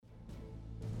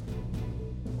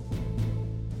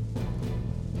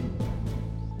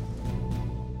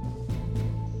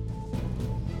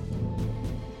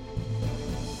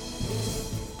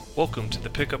Welcome to the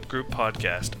Pickup Group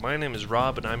Podcast. My name is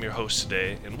Rob and I'm your host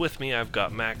today, and with me I've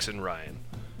got Max and Ryan.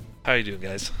 How you doing,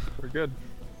 guys? We're good.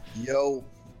 Yo.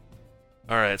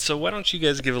 Alright, so why don't you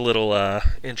guys give a little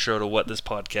intro to what this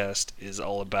podcast is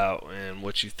all about and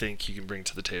what you think you can bring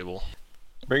to the table.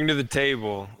 Bring to the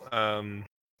table.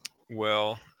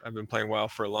 Well, I've been playing WoW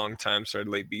for a long time,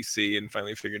 started late BC, and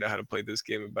finally figured out how to play this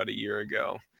game about a year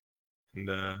ago.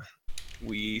 And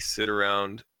we sit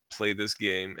around, play this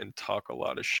game, and talk a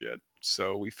lot of shit.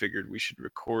 So we figured we should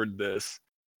record this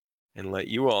and let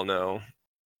you all know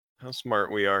how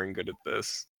smart we are and good at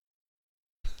this.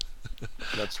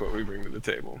 That's what we bring to the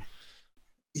table.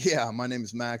 Yeah, my name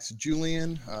is Max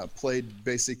Julian. Played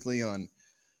basically on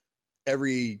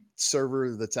every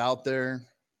server that's out there,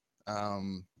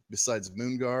 besides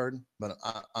Moonguard. But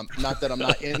I'm not that I'm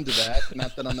not into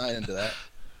that.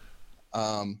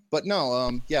 But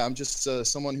no, yeah, I'm just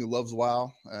someone who loves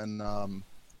WoW, and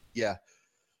yeah.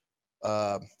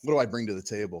 What do I bring to the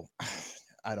table?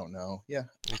 I don't know. Yeah,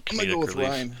 I'm gonna go with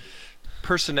Ryan.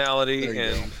 Personality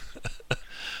and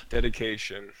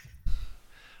dedication.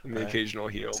 And the Right. occasional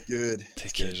heal. It's good. The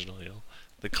occasional heal.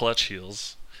 The clutch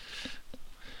heals.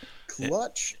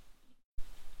 Clutch.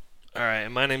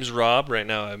 Alright, my name's Rob. Right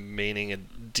now I'm maining a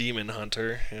demon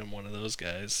hunter. I'm one of those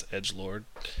guys, edgelord.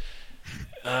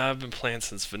 I've been playing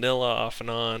since vanilla off and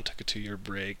on. Took a 2-year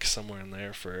break somewhere in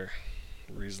there for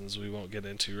reasons we won't get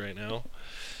into right now.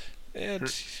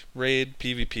 And raid,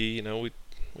 PvP, you know,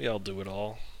 we all do it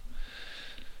all.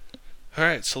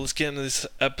 Alright, so let's get into this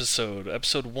episode.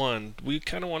 Episode 1, we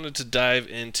kind of wanted to dive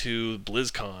into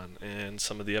BlizzCon and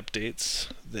some of the updates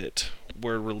that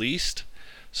were released.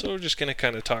 So we're just going to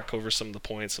kind of talk over some of the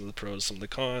points, some of the pros, some of the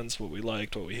cons, what we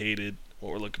liked, what we hated,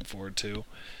 what we're looking forward to,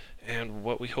 and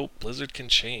what we hope Blizzard can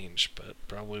change, but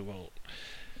probably won't.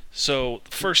 So,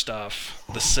 first off,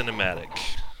 the cinematic.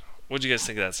 What did you guys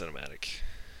think of that cinematic?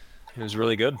 It was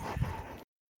really good.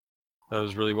 That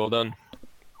was really well done.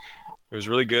 It was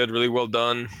really good, really well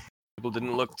done. People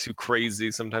didn't look too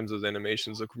crazy. Sometimes those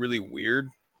animations look really weird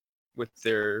with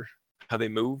how they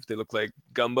move. They look like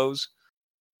gumbos.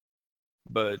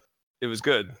 But it was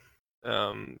good.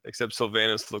 Except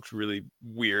Sylvanas looked really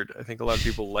weird. I think a lot of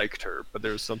people liked her, but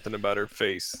there was something about her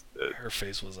face that Her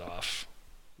face was off.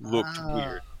 looked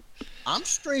weird. I'm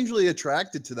strangely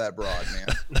attracted to that broad,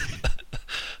 man.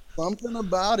 Something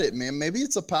about it, man. Maybe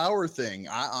it's a power thing.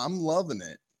 I'm loving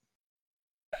it.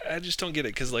 I just don't get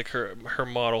it, because like her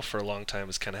model for a long time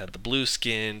has kind of had the blue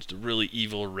skin, the really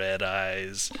evil red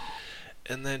eyes,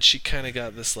 and then she kind of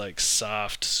got this like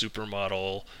soft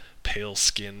supermodel pale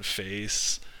skin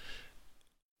face.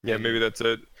 Yeah, maybe that's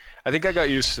it. I think I got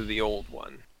used to the old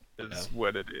one, is Yeah.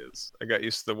 what it is. I got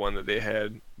used to the one that they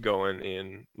had going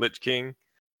in Lich King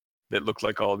that looked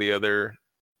like all the other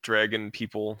dragon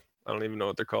people. I don't even know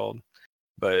what they're called.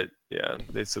 But yeah,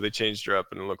 they changed her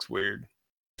up and it looks weird.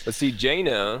 But see,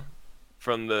 Jaina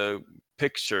from the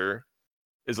picture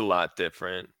is a lot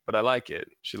different, but I like it.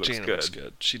 She looks Jaina good. looks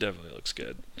good. She definitely looks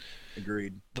good.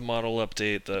 Agreed. The model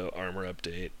update, the armor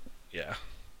update, yeah,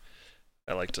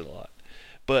 I liked it a lot.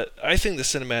 But I think the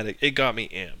cinematic, it got me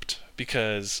amped,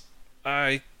 because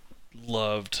I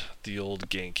loved the old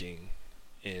ganking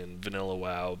in Vanilla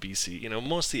WoW, BC, you know,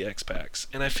 most of the X-Packs.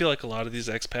 And I feel like a lot of these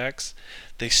X-Packs,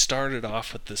 they started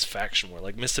off with this faction war.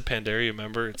 Like Mists of Pandaria,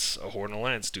 remember? It's a Horde and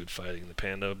Alliance dude fighting. The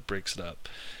Panda breaks it up.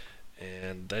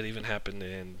 And that even happened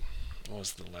in, what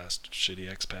was the last shitty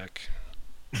X-Pack?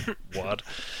 WoD.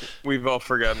 We've all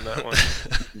forgotten that one.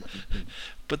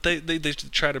 But they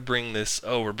try to bring this,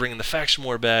 oh, we're bringing the faction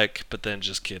war back, but then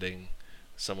just kidding.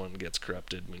 Someone gets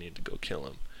corrupted, we need to go kill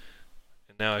him.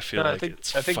 And now I feel like I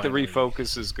think finally... the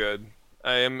refocus is good.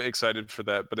 I am excited for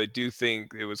that, but I do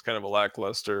think it was kind of a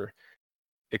lackluster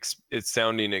it's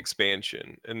sounding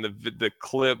expansion. And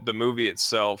the movie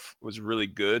itself was really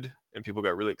good, and people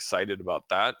got really excited about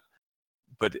that.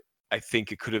 But I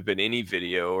think it could have been any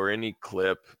video or any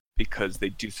clip, because they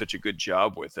do such a good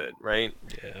job with it, right?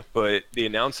 Yeah. But the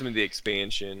announcement of the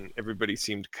expansion, everybody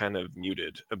seemed kind of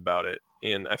muted about it,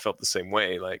 and I felt the same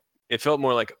way. Like, it felt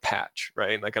more like a patch,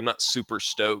 right? Like, I'm not super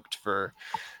stoked for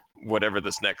whatever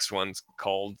this next one's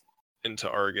called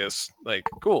into Argus. Like,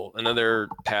 cool, another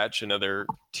patch, another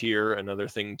tier, another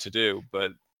thing to do.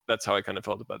 But that's how I kind of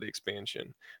felt about the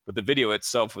expansion. But the video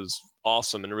itself was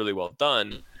awesome and really well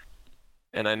done.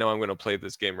 And I know I'm going to play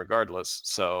this game regardless,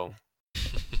 so...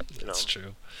 That's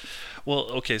true. Well,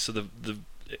 okay, so the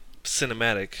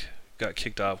cinematic got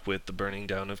kicked off with the burning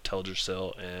down of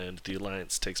Teldrassil, and the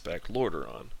Alliance takes back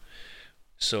Lordaeron.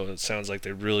 So it sounds like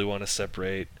they really want to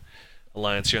separate.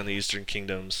 Alliance, you're on the Eastern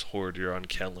Kingdoms. Horde, you're on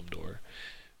Kalimdor.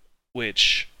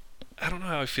 Which I don't know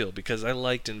how I feel because I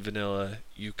liked in vanilla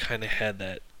you kind of had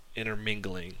that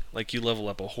intermingling. Like you level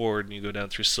up a horde and you go down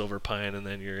through Silver Pine and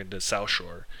then you're into South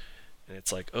Shore, and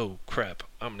it's like, oh crap,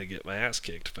 I'm gonna get my ass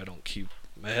kicked if I don't keep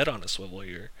my head on a swivel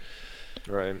here.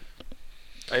 Right.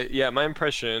 Yeah, my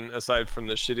impression, aside from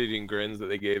the shit-eating grins that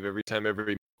they gave every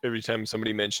time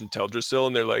somebody mentioned Teldrassil,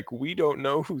 and they're like, "We don't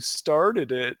know who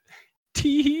started it."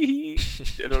 Tee.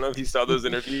 I don't know if you saw those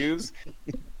interviews.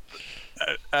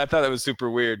 I thought that was super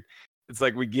weird. It's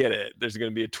like we get it. There's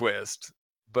going to be a twist,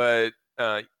 but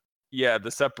yeah,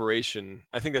 the separation.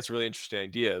 I think that's a really interesting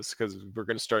ideas because we're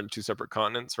going to start in two separate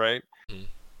continents, right? Mm.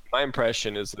 My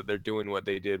impression is that they're doing what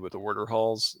they did with the order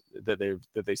halls, that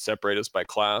they separate us by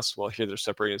class. Well, here they're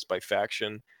separating us by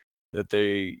faction. That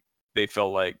they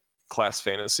felt like class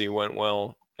fantasy went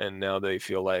well, and now they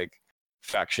feel like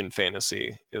faction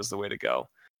fantasy is the way to go.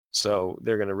 So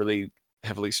they're going to really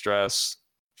heavily stress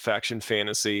faction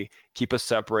fantasy, keep us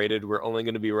separated. We're only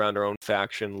going to be around our own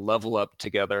faction, level up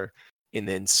together, and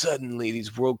then suddenly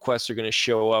these world quests are going to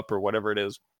show up or whatever it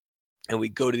is. And we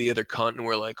go to the other continent.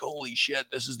 We're like, holy shit,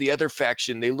 this is the other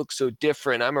faction. They look so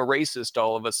different. I'm a racist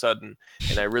all of a sudden,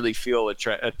 and I really feel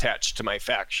attached to my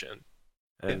faction.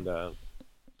 And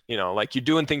you know, like you're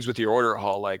doing things with your order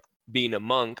hall, like being a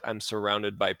monk. I'm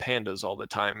surrounded by pandas all the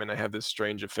time, and I have this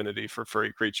strange affinity for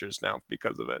furry creatures now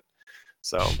because of it.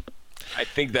 So I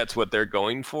think that's what they're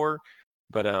going for,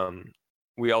 but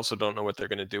we also don't know what they're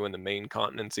going to do in the main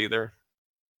continents either.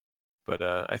 But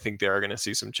I think they are going to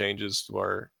see some changes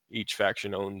where each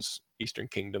faction owns Eastern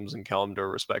Kingdoms and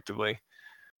Kalimdor respectively.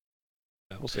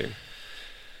 We'll see.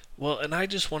 Well, and I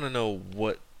just want to know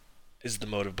what is the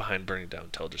motive behind burning down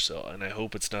Teldrassil, and I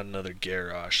hope it's not another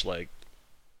Garrosh like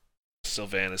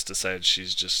Sylvanas decides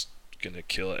she's just gonna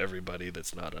kill everybody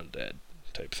that's not undead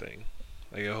type thing.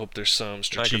 Like, I hope there's some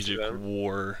strategic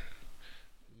war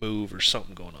move or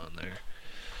something going on there.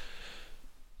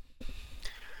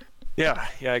 Yeah,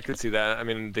 I could see that. I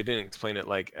mean, they didn't explain it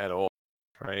like at all,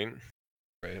 right?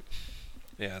 Right.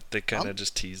 Yeah, they kind of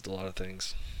just teased a lot of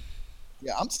things.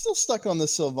 Yeah, I'm still stuck on the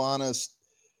Sylvanas,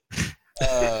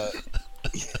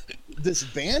 this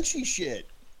Banshee shit.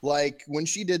 Like when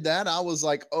she did that, I was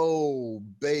like, "Oh,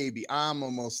 baby, I'm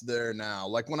almost there now."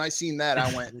 Like when I seen that,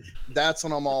 I went, "That's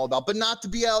what I'm all about." But not to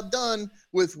be outdone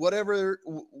with what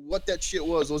that shit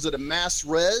was. Was it a mass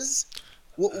res?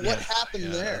 What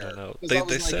happened there? I don't know.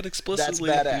 They said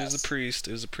explicitly he was a priest.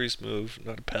 It was a priest move,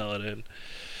 not a paladin.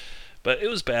 But it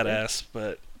was badass.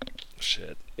 But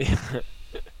shit.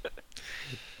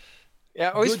 Yeah,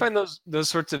 I always find those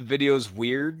sorts of videos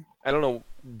weird. I don't know,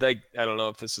 I don't know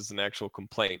if this is an actual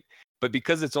complaint, but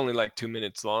because it's only like 2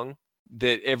 minutes long,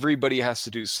 that everybody has to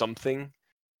do something.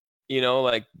 You know,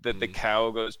 like that the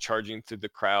cow goes charging through the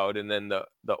crowd, and then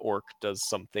the orc does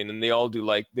something, and they all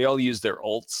use their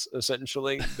ults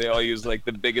essentially. They all use like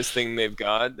the biggest thing they've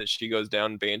got. That she goes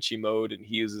down Banshee mode, and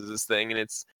he uses this thing, and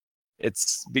it's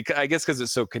because I guess because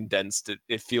it's so condensed,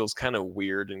 it feels kind of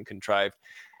weird and contrived.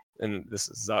 And this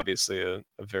is obviously a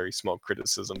very small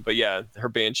criticism, but yeah, her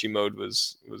Banshee mode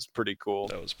was pretty cool.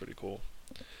 That was pretty cool.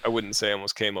 I wouldn't say I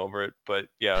almost came over it, but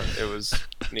yeah, it was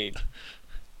neat.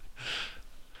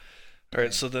 All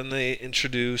right, so then they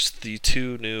introduced the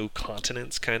two new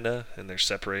continents, kinda, and they're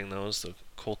separating those. The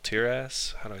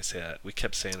Kultiras. How do I say that? We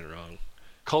kept saying it wrong.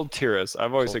 Kultiras.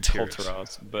 I've always said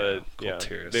Kultiras, but yeah,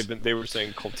 Kultiras. they were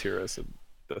saying Kultiras,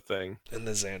 the thing. And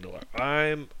the Zandalar.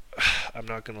 I'm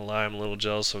not gonna lie, I'm a little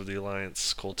jealous of the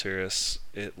Alliance Kultiras.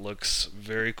 It looks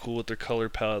very cool with their color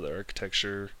palette, the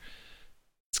architecture.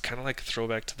 It's kind of like a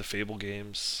throwback to the Fable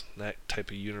games, that type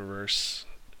of universe.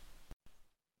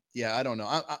 Yeah, I don't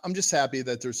know. I'm just happy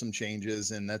that there's some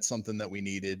changes, and that's something that we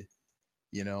needed,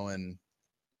 you know. And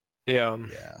yeah.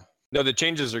 No, the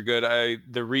changes are good.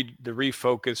 The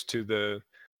refocus to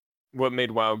what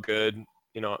made WoW good.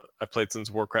 You know, I played since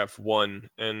Warcraft 1,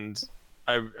 and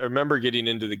I remember getting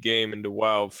into the game, into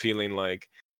WoW, feeling like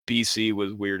BC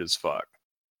was weird as fuck.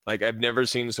 Like, I've never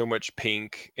seen so much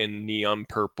pink and neon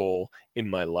purple in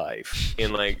my life.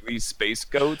 And like these space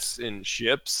goats and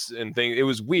ships and things. It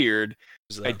was weird.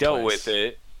 I dealt with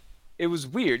it. It was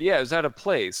weird. Yeah, it was out of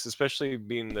place, especially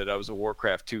being that I was a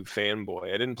Warcraft 2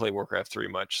 fanboy. I didn't play Warcraft 3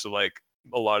 much, so like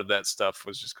a lot of that stuff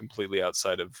was just completely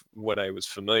outside of what I was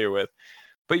familiar with.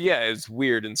 But yeah, it's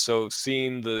weird. And so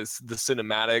seeing the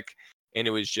cinematic, and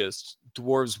it was just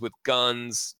dwarves with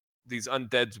guns, these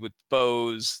undeads with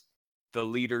bows, the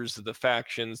leaders of the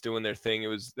factions doing their thing.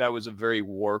 That was a very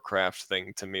Warcraft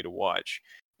thing to me to watch.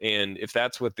 And if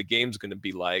that's what the game's going to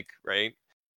be like, right?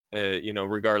 You know,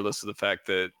 regardless of the fact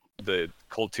that the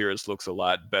Kultiras looks a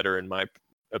lot better in my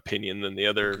opinion than the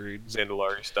other Agreed.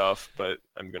 Zandalari stuff, but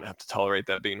I'm gonna have to tolerate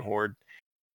that being Horde.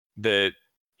 That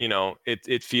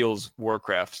it feels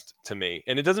Warcraft to me,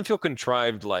 and it doesn't feel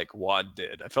contrived like WoD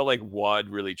did. I felt like WoD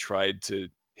really tried to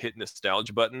hit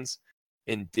nostalgia buttons,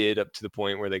 and did up to the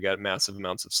point where they got massive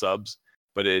amounts of subs.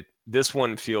 But this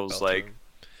one feels Fell like, through.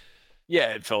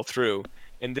 yeah, it fell through,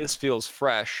 and this feels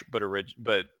fresh, but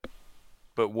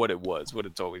what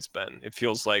it's always been. It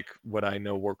feels like what I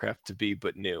know Warcraft to be,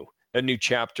 but new. A new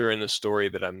chapter in the story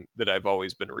that I've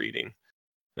always been reading.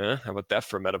 How about that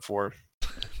for a metaphor?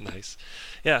 Nice.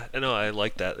 Yeah, I know. I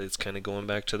like that. It's kind of going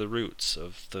back to the roots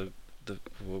of the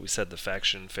what we said, the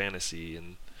faction fantasy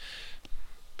and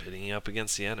pitting up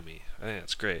against the enemy. I think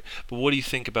that's great. But what do you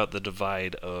think about the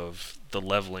divide of the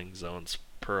leveling zones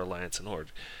per Alliance and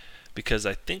Horde? Because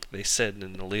I think they said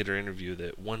in a later interview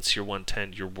that once you're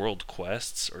 110, your world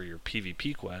quests or your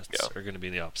PvP quests are going to be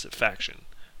in the opposite faction.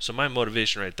 So my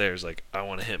motivation right there is like, I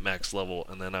want to hit max level,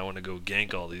 and then I want to go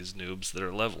gank all these noobs that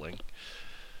are leveling.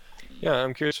 Yeah,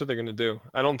 I'm curious what they're going to do.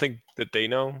 I don't think that they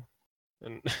know.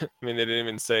 And I mean, they didn't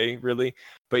even say really.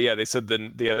 But yeah, they said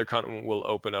the other continent will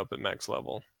open up at max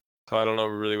level. So I don't know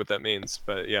really what that means.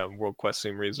 But yeah, world quests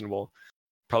seem reasonable.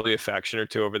 Probably a faction or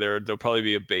two over there. There'll probably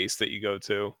be a base that you go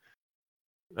to.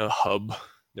 A hub.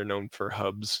 They're known for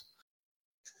hubs.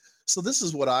 So this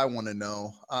is what I want to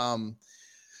know.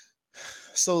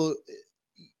 So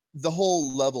the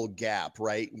whole level gap,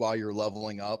 right? While you're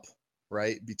leveling up,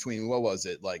 right? Between, what was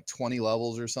it, like 20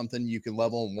 levels or something? You can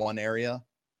level in one area,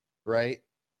 right?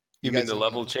 You mean the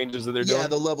level changes that they're doing? Yeah,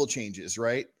 the level changes,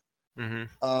 right?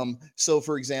 Mm-hmm. So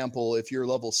for example, if you're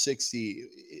level 60,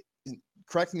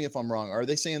 correct me if I'm wrong, are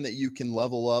they saying that you can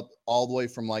level up all the way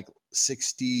from like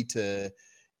 60 to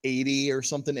 80 or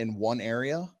something in one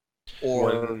area?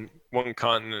 Or one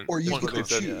continent. or you One can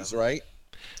continent, choose, right?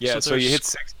 Yeah, so you hit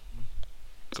 60.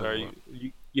 Go Sorry,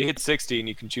 you hit 60 and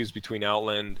you can choose between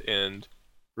Outland and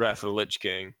Wrath of the Lich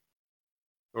King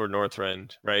or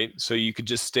Northrend, right? So you could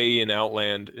just stay in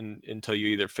Outland until you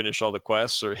either finish all the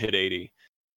quests or hit 80,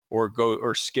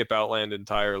 or skip Outland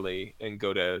entirely and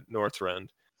go to Northrend.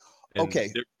 And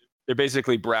Okay. They're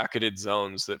basically bracketed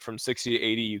zones that from 60 to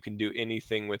 80 you can do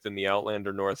anything within the Outland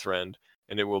or Northrend,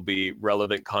 and it will be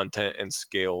relevant content and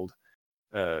scaled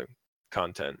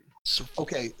content.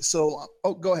 Okay, so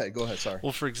go ahead. Sorry.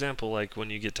 Well, for example, like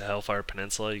when you get to Hellfire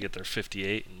Peninsula, you get there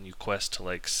 58, and you quest to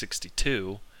like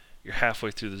 62. You're halfway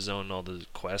through the zone, and all the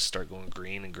quests start going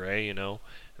green and gray, and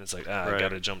it's like, I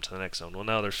gotta jump to the next zone. Well,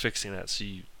 now they're fixing that, so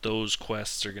those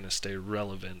quests are gonna stay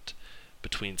relevant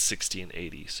between 60 and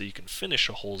 80. So you can finish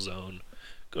a whole zone,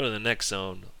 go to the next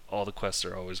zone. All the quests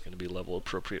are always going to be level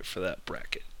appropriate for that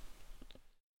bracket.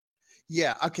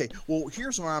 Yeah, okay. Well,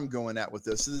 here's where I'm going at with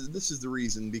this. This is the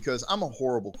reason, because I'm a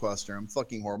horrible quester. I'm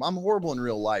fucking horrible. I'm horrible in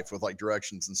real life with like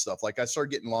directions and stuff. Like I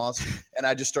start getting lost and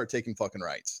I just start taking fucking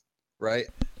rights. Right?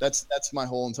 That's my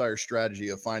whole entire strategy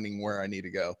of finding where I need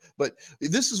to go. But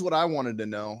this is what I wanted to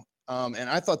know. And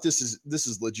I thought this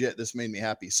is legit. This made me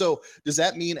happy. So does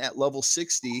that mean at level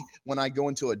 60, when I go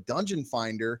into a dungeon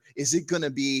finder, is it going to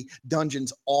be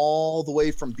dungeons all the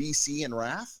way from BC and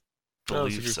Wrath?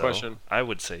 Believe that's a good so. question. I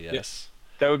would say yes.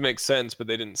 Yeah, that would make sense, but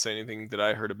they didn't say anything that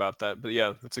I heard about that. But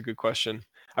yeah, that's a good question.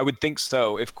 I would think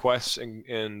so. If quests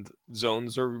and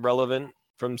zones are relevant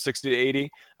from 60 to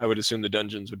 80, I would assume the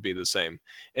dungeons would be the same.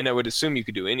 And I would assume you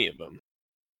could do any of them.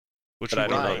 Which but I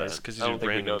don't know that. that. Because I you don't do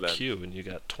think we know random that. queue and you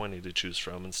got 20 to choose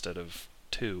from instead of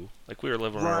 2. Like we were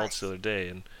leveling our ults the other day,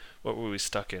 and what were we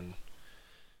stuck in?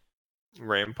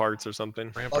 Ramparts or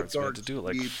something. Ramparts. We had to do it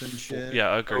like shit. yeah,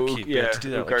 Utgard Keep. We had to do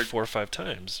that Utgard. like 4 or 5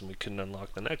 times, and we couldn't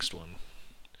unlock the next one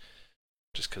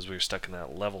just because we were stuck in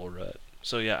that level rut.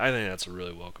 So yeah, I think that's a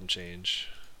really welcome change.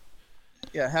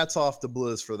 Yeah, hats off to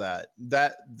Blizz for that.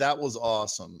 That was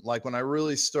awesome. Like when I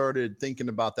really started thinking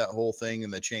about that whole thing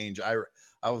and the change,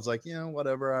 I was like,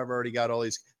 whatever. I've already got all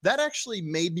these. That actually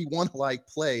made me want to like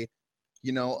play,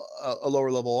 a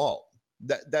lower level alt.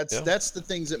 That's the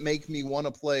things that make me want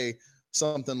to play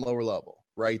something lower level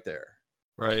right there.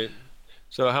 Right.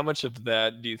 So how much of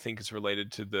that do you think is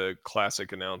related to the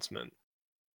classic announcement?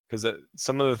 Because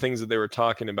some of the things that they were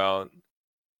talking about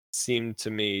seemed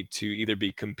to me to either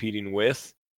be competing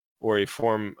with or a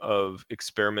form of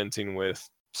experimenting with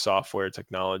software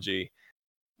technology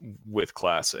with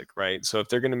classic, right? So if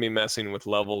they're going to be messing with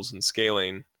levels and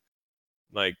scaling,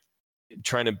 like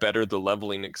trying to better the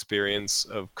leveling experience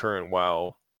of current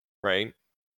WoW, right?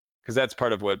 Because that's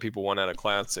part of what people want out of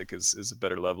classic is a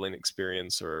better leveling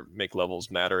experience, or make levels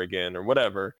matter again, or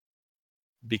whatever.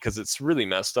 Because it's really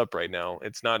messed up right now.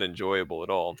 It's not enjoyable at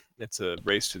all. It's a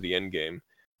race to the end game.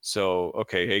 So,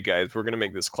 okay, hey guys, we're going to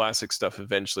make this classic stuff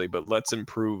eventually, but let's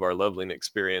improve our leveling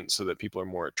experience so that people are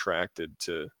more attracted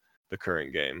to the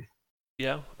current game.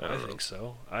 Yeah, I I don't know. think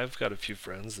so. I've got a few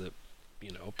friends that,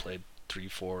 played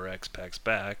 3-4 X packs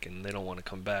back, and they don't want to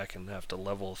come back and have to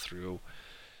level through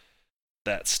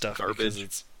that stuff because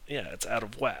Garbage. it's out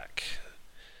of whack.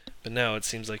 But now it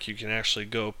seems like you can actually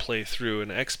go play through an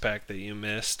X pack that you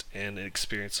missed and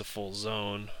experience a full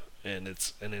zone, and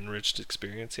it's an enriched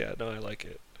experience. Yeah, no, I like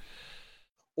it.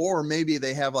 Or maybe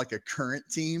they have like a current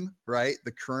team, right?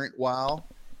 The current WoW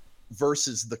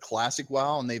versus the classic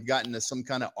WoW, and they've gotten into some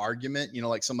kind of argument,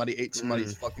 like somebody ate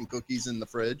somebody's fucking cookies in the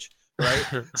fridge,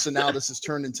 right? So now this has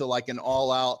turned into like an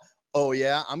all-out, oh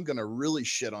yeah, I'm gonna really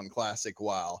shit on classic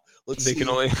WoW. Let's They see. can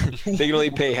only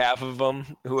pay half of them,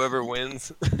 whoever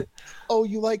wins. Oh,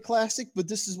 you like classic, but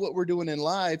this is what we're doing in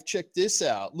live. Check this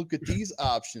out. Look at these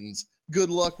options. Good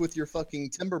luck with your fucking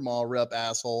Timber Mall rep,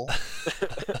 asshole.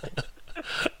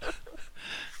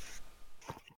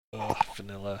 Oh,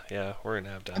 vanilla. Yeah, we're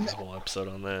gonna have to have a whole episode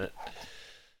on that.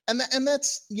 And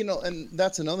that's and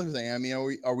that's another thing. I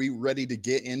mean, are we ready to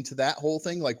get into that whole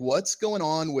thing? Like, what's going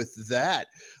on with that?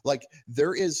 Like,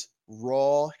 there is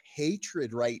raw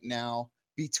hatred right now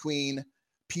between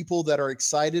people that are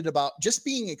excited about just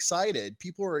being excited.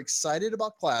 People are excited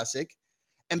about classic,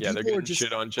 and Yeah, they're people are getting just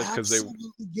shit on just because they.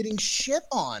 absolutely getting shit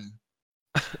on.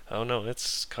 Oh no,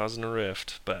 it's causing a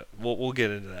rift, but we'll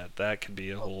get into that. That could be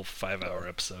a whole 5-hour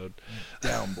episode.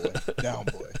 Down boy, down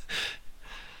boy.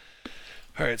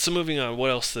 All right, so moving on. What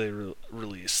else did they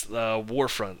release?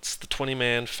 Warfronts, the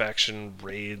 20-man faction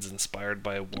raids inspired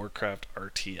by Warcraft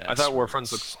RTS. I thought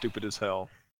Warfronts looked stupid as hell.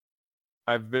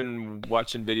 I've been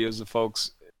watching videos of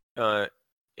folks,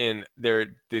 and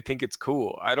they think it's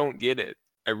cool. I don't get it.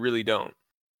 I really don't.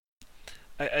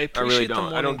 I appreciate them I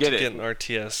wanting don't get to it. get an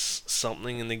RTS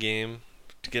something in the game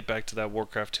to get back to that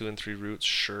Warcraft 2 and 3 roots.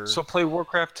 Sure. So play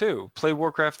Warcraft 2, play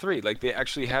Warcraft 3. Like, they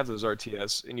actually have those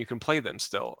RTS, and you can play them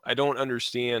still. I don't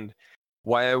understand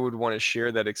why I would want to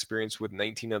share that experience with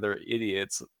 19 other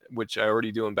idiots, which I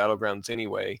already do in Battlegrounds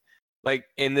anyway. Like,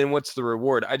 and then what's the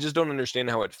reward? I just don't understand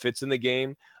how it fits in the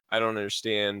game. I don't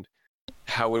understand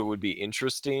how it would be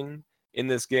interesting in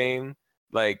this game.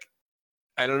 Like,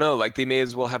 I don't know. Like, they may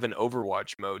as well have an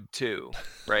Overwatch mode too,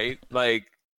 right? Like,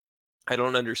 I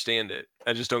don't understand it.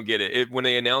 I just don't get it. When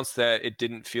they announced that, it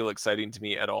didn't feel exciting to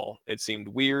me at all. It seemed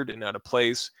weird and out of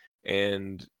place.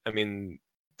 And I mean,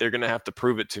 they're gonna have to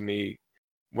prove it to me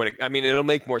it'll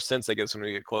make more sense, I guess, when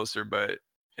we get closer. But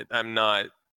I'm not.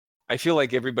 I feel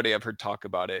like everybody I've heard talk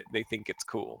about it, they think it's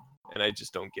cool, and I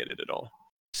just don't get it at all.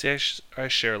 See, I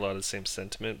share a lot of the same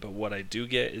sentiment, but what I do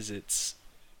get is it's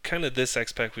kind of this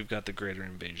X Pack, we've got the greater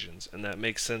invasions, and that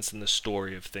makes sense in the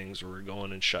story of things where we're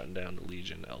going and shutting down the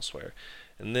Legion elsewhere.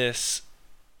 And this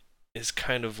is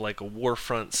kind of like a war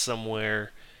front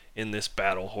somewhere in this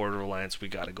battle horde alliance. We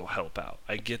got to go help out.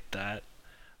 I get that,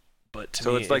 but to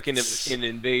so me, it's like an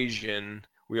invasion.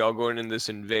 We all go into this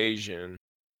invasion,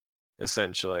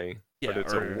 essentially, yeah, but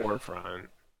it's a war front.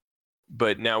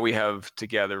 But now we have to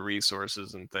gather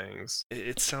resources and things.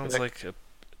 It sounds like a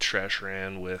trash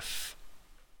ran with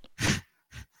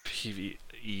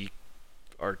PvE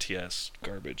RTS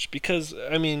garbage, because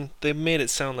I mean they made it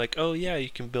sound like, oh yeah, you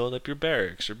can build up your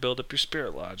barracks or build up your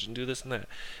spirit lodge and do this and that.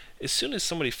 As soon as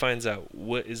somebody finds out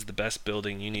what is the best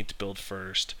building you need to build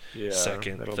first,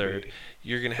 second, third,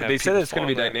 you're gonna have. They said it's gonna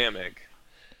be dynamic.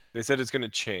 They said it's gonna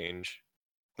change.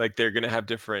 Like, they're gonna have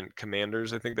different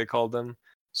commanders, I think they called them.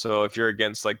 So if you're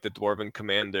against like the dwarven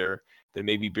commander, then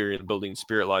maybe building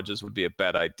spirit lodges would be a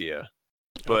bad idea.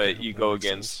 But you go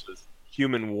against the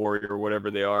human warrior or whatever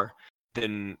they are,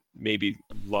 then maybe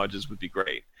lodges would be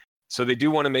great. So they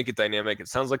do want to make it dynamic. It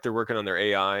sounds like they're working on their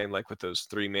AI, like with those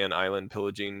 3-man island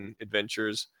pillaging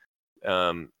adventures.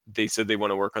 They said they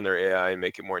want to work on their AI and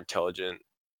make it more intelligent.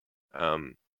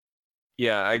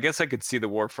 Yeah, I guess I could see the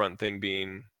Warfront thing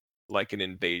being like an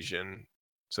invasion.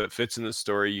 So it fits in the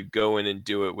story. You go in and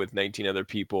do it with 19 other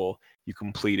people. You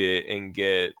complete it and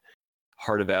get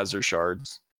Heart of Azure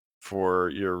shards for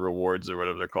your rewards or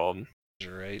whatever they're called.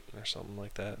 Right, or something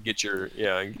like that. Get your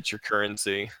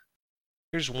currency.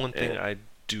 Here's one thing I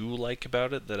do like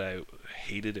about it that I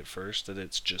hated at first, that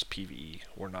it's just PvE.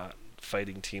 We're not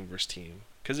fighting team versus team.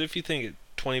 Because if you think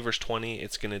 20 versus 20,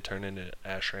 it's going to turn into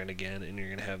Ashran again, and you're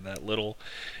going to have that little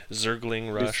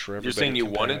Zergling rush where everybody You're saying you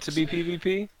compacts. want it to be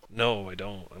PvP? No, I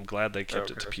don't. I'm glad they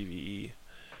kept it to PvE.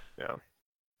 Yeah,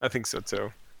 I think so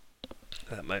too.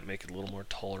 That might make it a little more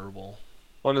tolerable.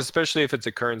 Well, and especially if it's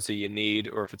a currency you need,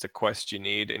 or if it's a quest you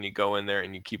need, and you go in there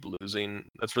and you keep losing.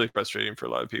 That's really frustrating for a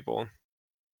lot of people.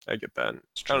 I get that. I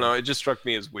don't know. It just struck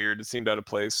me as weird. It seemed out of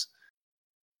place.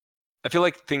 I feel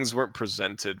like things weren't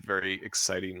presented very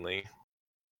excitingly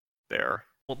there.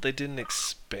 Well, they didn't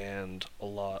expand a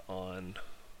lot on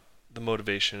the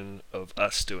motivation of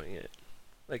us doing it.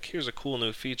 Like, here's a cool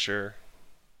new feature.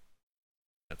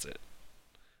 That's it.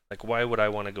 Like, why would I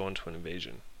want to go into an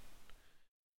invasion?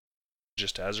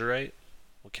 Just Azerite?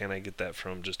 Well, can't I get that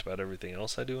from just about everything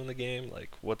else I do in the game?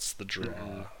 Like, what's the draw?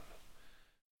 Mhm.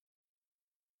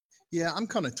 Yeah, I'm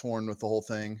kind of torn with the whole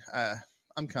thing.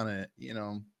 I'm kind of,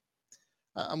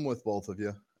 I'm with both of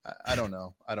you. I don't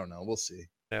know. We'll see.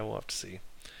 Yeah, we'll have to see.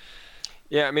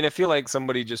 Yeah, I mean, I feel like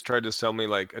somebody just tried to sell me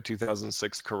like a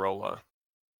 2006 Corolla,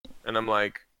 and I'm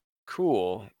like,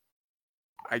 cool.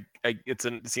 It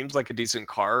seems like a decent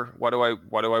car. Why do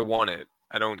I want it?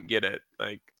 I don't get it.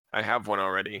 Like, I have one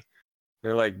already.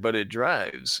 They're like, but it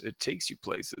drives. It takes you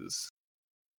places.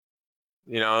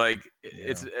 Like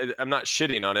I'm not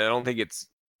shitting on it. I don't think it's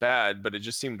bad, but it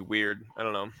just seemed weird. I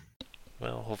don't know.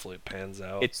 Well, hopefully it pans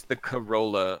out. It's the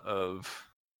Corolla of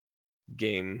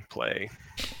gameplay.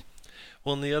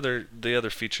 Well, and the other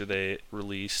feature they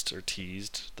released or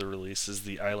teased the release is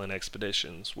the Island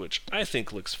Expeditions, which I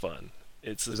think looks fun.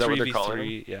 It's the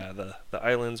 3v3, yeah, the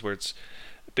islands where it's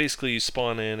basically you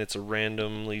spawn in. It's a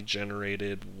randomly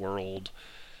generated world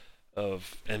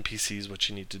of NPCs, what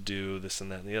you need to do, this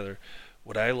and that and the other.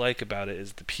 What I like about it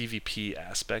is the PvP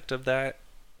aspect of that,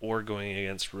 or going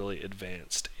against really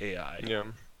advanced AI. Yeah.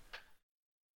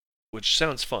 Which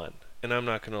sounds fun. And I'm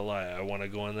not gonna lie, I want to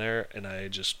go in there and I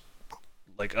just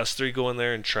like us three go in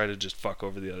there and try to just fuck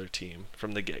over the other team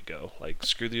from the get-go. Like,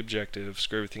 screw the objective,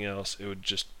 screw everything else. It would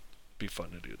just be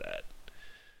fun to do that.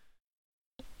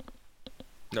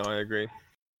 No, I agree.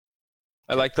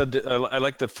 I like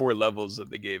the 4 levels that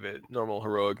they gave it: normal,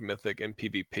 heroic, mythic, and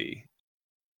PvP.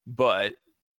 But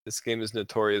this game is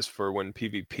notorious for when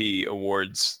PvP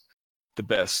awards the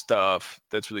best stuff.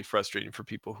 That's really frustrating for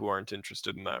people who aren't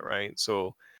interested in that, right?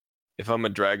 So if I'm a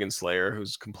Dragon Slayer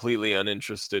who's completely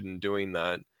uninterested in doing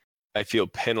that, I feel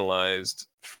penalized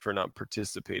for not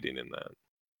participating in that.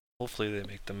 Hopefully they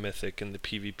make the mythic and the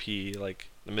PvP, like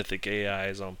the mythic AI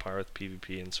is on par with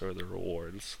PvP and so are the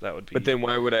rewards. That would be. But then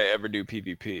why would I ever do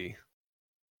PvP?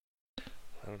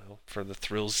 I don't know, for the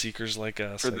thrill seekers like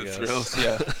us. For I the guess. thrills,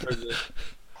 yeah.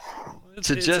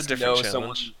 To just know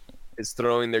someone is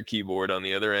throwing their keyboard on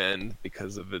the other end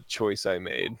because of a choice I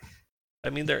made. I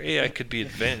mean, their AI could be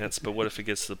advanced, but what if it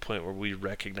gets to the point where we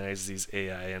recognize these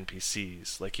AI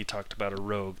NPCs? Like, he talked about a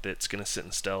rogue that's going to sit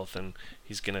in stealth and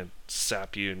he's going to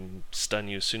sap you and stun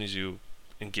you as soon as you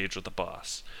engage with the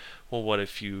boss. Well, what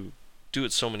if you do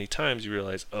it so many times you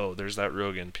realize, oh, there's that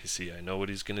rogue NPC. I know what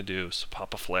he's going to do, so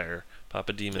pop a flare, pop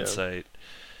a demon sight.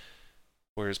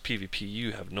 Whereas PvP,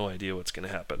 you have no idea what's going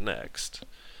to happen next.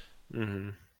 Mm-hmm.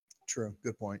 True.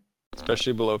 Good point.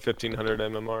 Especially below 1500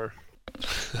 MMR.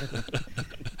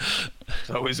 It's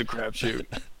always a crapshoot.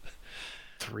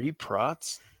 3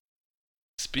 prots?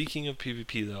 Speaking of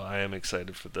PvP, though, I am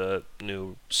excited for the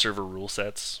new server rule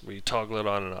sets where you toggle it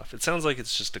on and off. It sounds like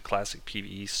it's just a classic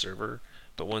PvE server,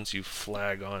 but once you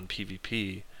flag on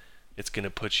PvP, it's going to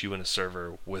put you in a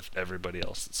server with everybody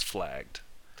else that's flagged.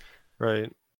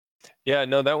 Right. Yeah,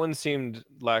 no, that one seemed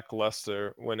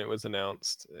lackluster when it was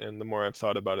announced, and the more I've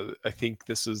thought about it, I think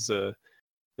this is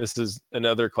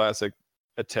another classic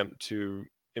attempt to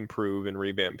improve and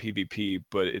revamp PvP,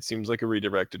 but it seems like a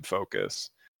redirected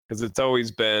focus, because it's always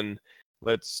been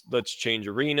let's change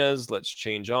arenas, let's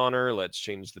change honor, let's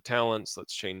change the talents,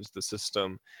 let's change the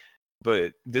system.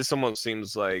 But this almost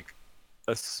seems like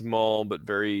a small but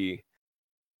very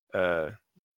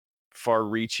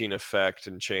far-reaching effect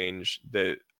and change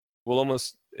that will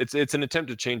almost it's an attempt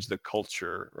to change the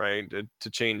culture, right? To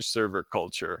change server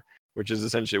culture, which is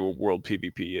essentially what World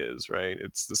PvP is, right?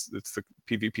 It's the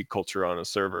PvP culture on a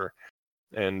server.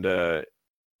 And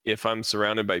if I'm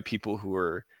surrounded by people who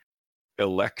are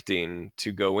electing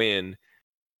to go in,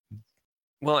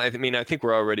 well, I mean, I think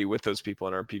we're already with those people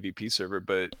on our PvP server,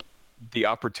 but the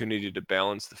opportunity to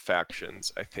balance the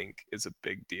factions, I think, is a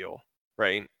big deal,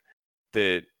 right?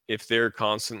 That if they're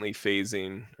constantly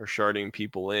phasing or sharding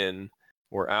people in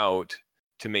or out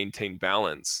to maintain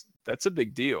balance, that's a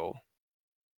big deal,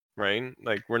 right?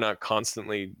 Like, we're not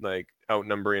constantly like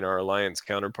outnumbering our alliance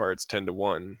counterparts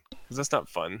 10-1, because that's not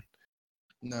fun.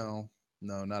 No,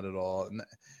 not at all.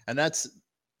 And that's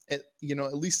it.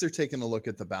 At least they're taking a look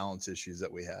at the balance issues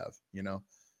that we have.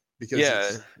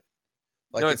 Because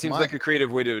no, it seems like a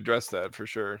creative way to address that for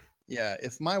sure. Yeah,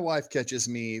 if my wife catches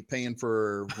me paying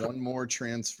for one more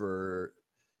transfer,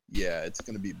 yeah, it's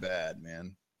gonna be bad,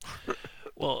 man.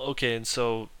 Well, okay, and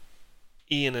so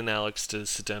Ian and Alex did a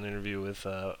sit-down interview with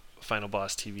Final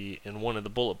Boss TV, and one of the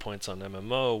bullet points on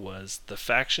MMO was the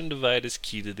faction divide is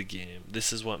key to the game.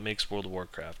 This is what makes World of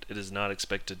Warcraft. It is not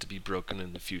expected to be broken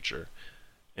in the future.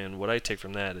 And what I take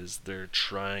from that is they're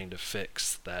trying to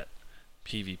fix that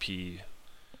PvP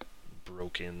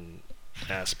broken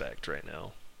aspect right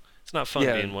now. It's not fun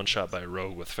being one shot by a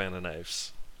rogue with fan of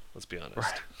knives. Let's be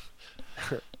honest.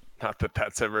 Right. Not that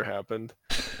that's ever happened.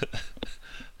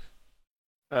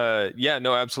 Yeah,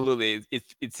 no, absolutely.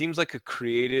 It seems like a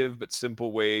creative but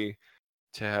simple way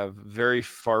to have very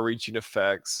far-reaching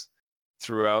effects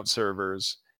throughout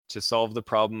servers to solve the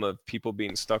problem of people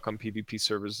being stuck on PvP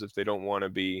servers if they don't want to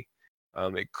be.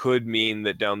 It could mean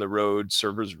that down the road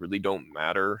servers really don't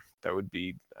matter. That would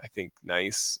be, I think,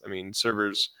 nice. I mean,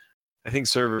 I think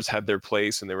servers had their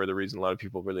place and they were the reason a lot of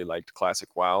people really liked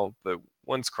classic WoW. But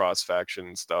once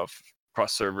cross-faction stuff,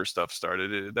 cross-server stuff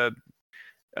started,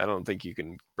 I don't think you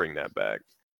can bring that back.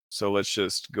 So let's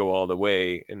just go all the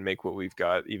way and make what we've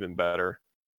got even better.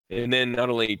 And then not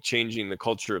only changing the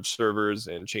culture of servers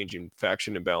and changing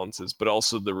faction imbalances, but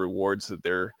also the rewards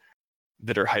that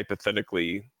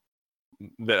hypothetically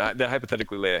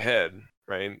lay ahead,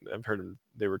 right? I've heard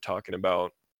they were talking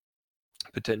about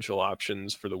potential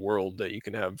options for the world that you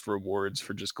can have rewards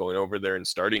for just going over there and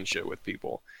starting shit with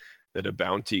people. That a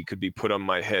bounty could be put on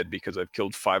my head because I've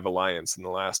killed 5 alliance in the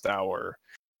last hour.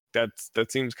 That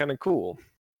seems kind of cool.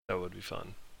 That would be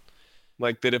fun.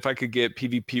 Like that if I could get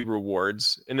PvP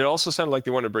rewards, and it also sounded like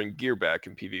they want to bring gear back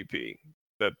in PvP.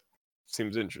 That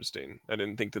seems interesting. I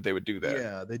didn't think that they would do that.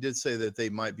 Yeah, they did say that they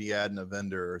might be adding a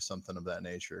vendor or something of that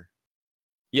nature.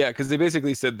 Yeah, because they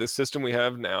basically said the system we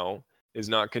have now is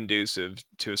not conducive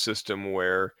to a system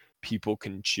where people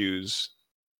can choose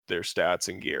their stats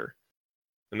and gear.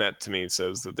 And that to me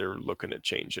says that they're looking at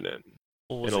changing it.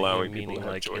 Well, and allowing people to have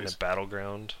like choice. in a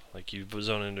battleground, like you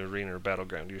zone into arena or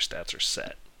battleground, your stats are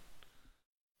set.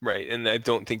 Right, and I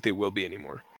don't think they will be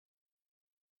anymore.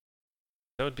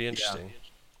 That would be interesting.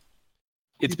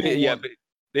 Yeah. But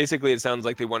basically it sounds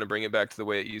like they want to bring it back to the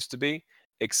way it used to be,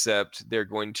 except they're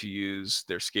going to use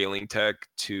their scaling tech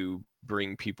to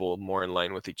bring people more in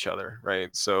line with each other,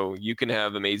 right? So you can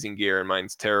have amazing gear and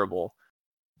mine's terrible,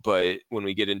 but when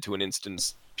we get into an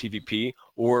instance PvP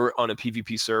or on a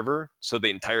PvP server, so the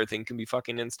entire thing can be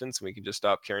fucking instance and we can just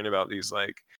stop caring about these,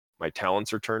 like, my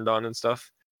talents are turned on and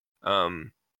stuff.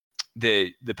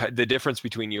 The difference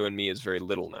between you and me is very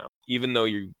little now. Even though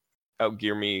you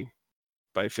outgear me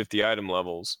by 50 item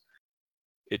levels,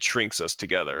 it shrinks us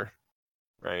together,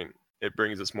 right? It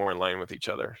brings us more in line with each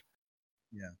other.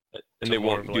 Yeah. And So they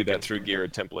more won't of do like that a- through gear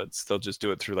templates. They'll just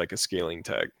do it through like a scaling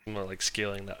tag. More like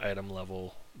scaling the item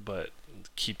level, but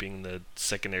keeping the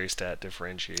secondary stat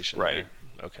differentiation. Right.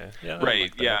 there. Okay. Yeah. I Right,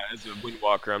 like that. yeah. As a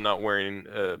Windwalker, I'm not wearing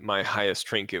my highest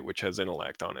trinket, which has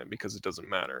intellect on it, because it doesn't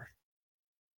matter.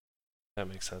 That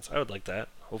makes sense. I would like that.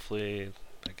 Hopefully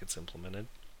that gets implemented.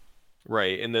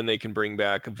 Right, and then they can bring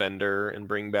back a vendor and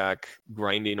bring back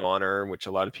grinding honor, which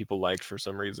a lot of people liked for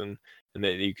some reason, and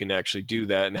that you can actually do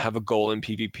that and have a goal in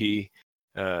PvP.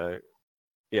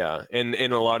 Yeah, and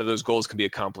a lot of those goals can be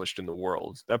accomplished in the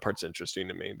world. That part's interesting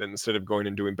to me. Then instead of going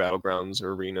and doing battlegrounds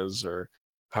or arenas or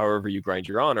however you grind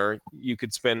your honor, you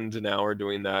could spend an hour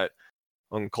doing that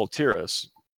on Kultiras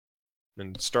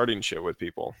and starting shit with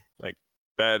people. Like,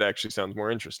 that actually sounds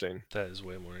more interesting. That is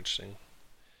way more interesting.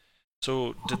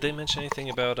 So, did they mention anything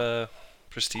about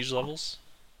prestige levels?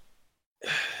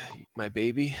 My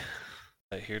baby?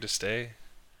 Here to stay?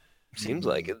 Seems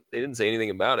like it. They didn't say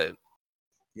anything about it.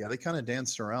 Yeah, they kind of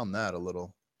danced around that a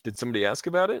little. Did somebody ask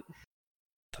about it?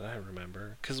 That I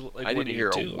remember. Because like, I what didn't do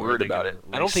hear you a do? Are word they about gonna it.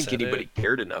 I don't think reset anybody it?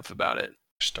 cared enough about it.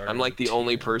 Start I'm like a the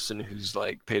only tier? person who's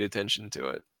like paid attention to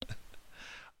it.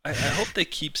 I hope they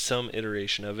keep some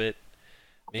iteration of it.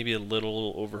 Maybe a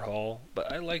little overhaul. But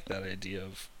I like that idea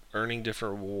of earning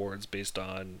different rewards based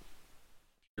on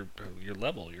your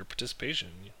level, your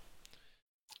participation.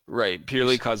 Right,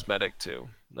 purely cosmetic too.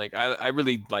 Like I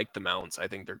really like the mounts. I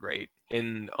think they're great.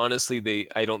 And honestly,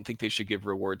 I don't think they should give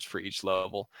rewards for each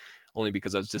level, only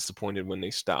because I was disappointed when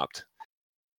they stopped.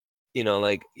 You know,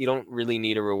 like you don't really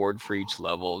need a reward for each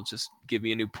level. Just give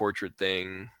me a new portrait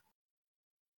thing.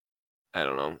 I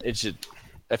don't know. It should.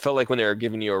 I felt like when they were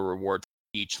giving you a reward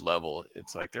for each level,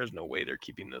 it's like there's no way they're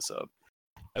keeping this up.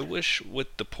 I wish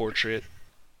with the portrait,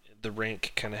 the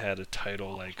rank kind of had a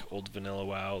title like old vanilla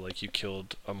WoW, like you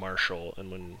killed a marshal,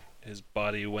 and when his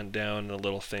body went down, a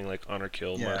little thing like honor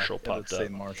kill marshal it would popped say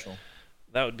up. Marshall.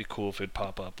 That would be cool if it'd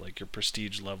pop up like your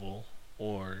prestige level,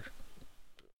 or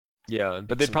Yeah,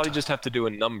 but they'd Some probably ti- just have to do a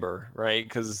number, right?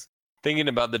 Because thinking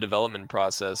about the development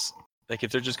process, like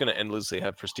if they're just going to endlessly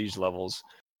have prestige levels,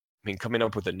 I mean, coming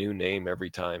up with a new name every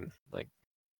time, like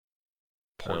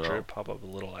portrait, pop up a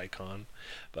little icon.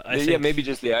 But I Yeah, think maybe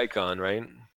just the icon, right?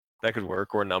 That could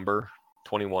work, or a number.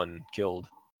 21 killed.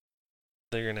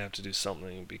 they're gonna have to do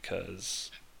something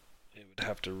because it would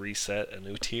have to reset a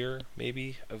new tier,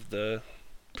 maybe, of the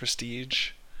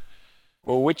prestige.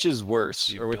 Well, which is worse,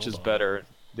 You or which build is on. better?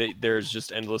 There's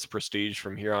just endless prestige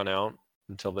from here on out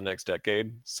until the next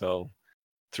decade. So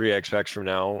 3x packs from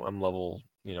now, I'm level,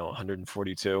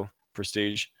 142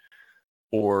 prestige,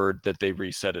 or that they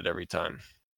reset it every time.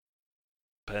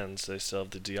 Depends. They still have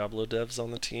the Diablo devs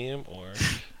on the team, or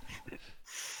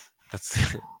That's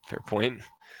a fair point.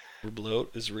 bloat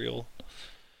is real.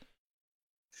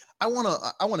 I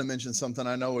wanna mention something.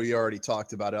 I know we already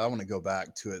talked about it. I want to go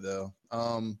back to it though.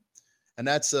 And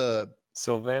that's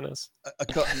Sylvanas.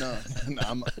 no,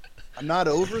 no, I'm not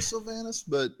over Sylvanas,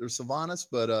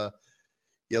 but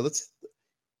yeah, let's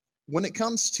when it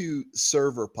comes to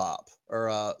server pop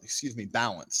or excuse me,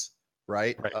 balance,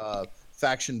 right? Right.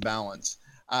 Faction balance.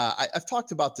 I've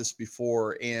talked about this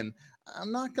before, and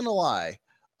I'm not gonna lie.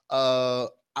 I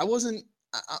wasn't.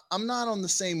 I'm not on the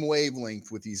same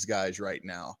wavelength with these guys right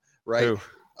now, right?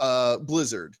 Who?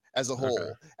 Blizzard as a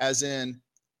whole, as in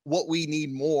what we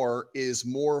need more is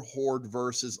more Horde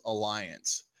versus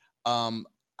Alliance. Um,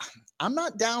 I'm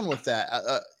not down with that.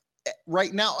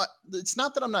 Right now, it's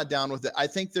not that I'm not down with it. I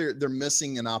think they're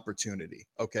missing an opportunity,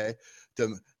 okay,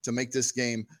 to make this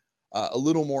game a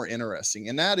little more interesting,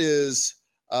 and that is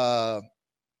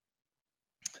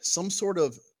some sort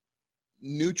of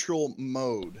neutral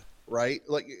mode, right?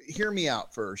 Like, hear me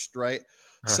out first, right?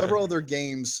 Several other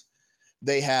games,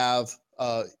 they have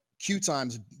queue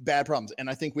times, bad problems, and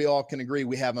I think we all can agree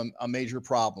we have a major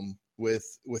problem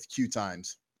with queue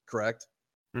times, correct?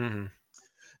 Mm-hmm.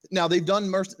 Now they've done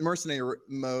mercenary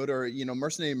mode, or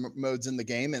mercenary modes in the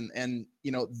game, and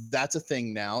that's a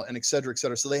thing now, and et cetera, et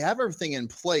cetera. So they have everything in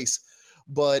place,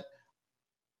 but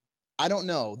I don't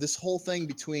know, this whole thing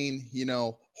between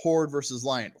Horde versus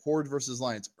Alliance, Horde versus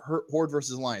Alliance, Horde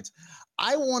versus Alliance.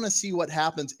 I want to see what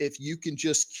happens if you can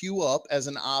just queue up as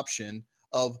an option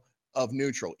of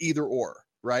neutral, either or,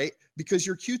 right? Because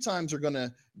your queue times are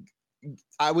gonna,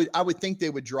 I would think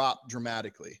they would drop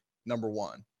dramatically. Number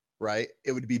one, right?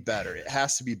 It would be better. It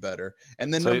has to be better.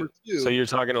 And then number two. So you're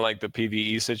talking to like the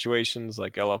PvE situations,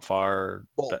 like LFR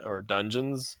or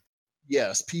dungeons.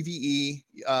 Yes, PVE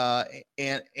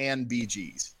and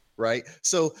BGs, right?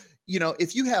 So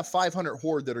if you have 500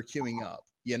 Horde that are queuing up,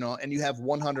 and you have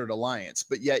 100 Alliance,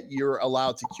 but yet you're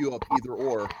allowed to queue up either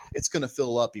or, it's going to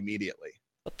fill up immediately.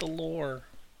 But the lore.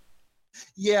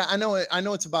 Yeah, I know. I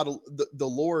know it's about the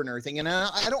lore and everything, and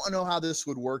I don't know how this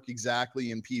would work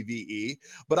exactly in PVE.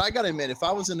 But I gotta admit, if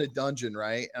I was in a dungeon,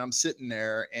 right, and I'm sitting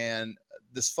there, and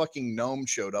this fucking gnome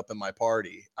showed up in my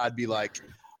party, I'd be like,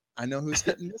 I know who's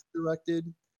getting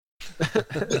misdirected.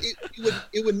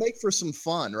 It would make for some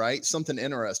fun, right? Something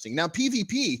interesting. Now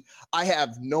PvP, I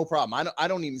have no problem. I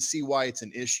don't even see why it's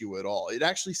an issue at all. It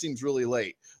actually seems really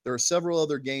late. There are several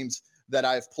other games that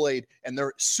I've played, and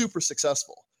they're super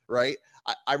successful, right?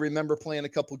 I remember playing a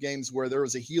couple games where there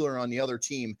was a healer on the other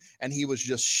team, and he was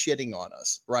just shitting on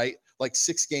us, right? Like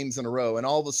 6 games in a row, and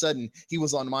all of a sudden he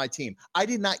was on my team. I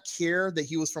did not care that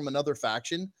he was from another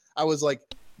faction. I was like,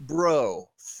 bro,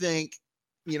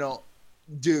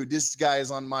 dude, this guy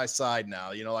is on my side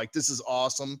now, like, this is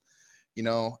awesome,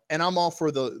 and I'm all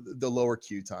for the lower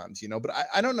queue times, but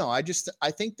I don't know. I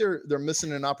think they're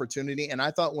missing an opportunity, and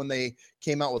I thought when they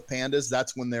came out with pandas,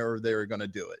 that's when they were going to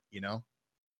do it,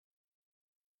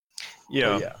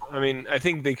 Yeah. I mean, I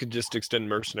think they could just extend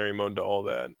mercenary mode to all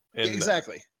that. And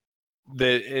exactly.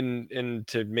 And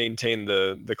to maintain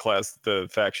the class, the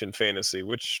faction fantasy,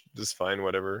 which is fine,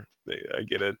 whatever. I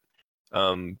get it.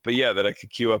 But yeah, that I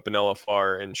could queue up an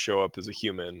LFR and show up as a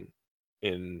human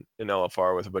in an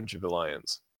LFR with a bunch of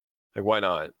Alliance. Like, why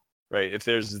not? Right? If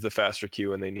there's the faster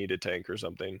queue and they need a tank or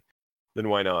something, then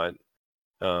why not?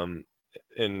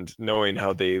 And knowing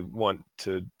how they want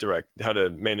to how to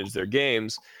manage their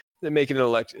games, then make it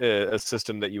a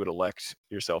system that you would elect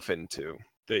yourself into,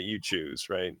 that you choose,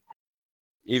 right?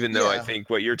 Even though I think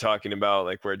what you're talking about,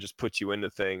 like where it just puts you into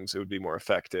things, it would be more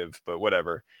effective, but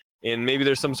whatever. And maybe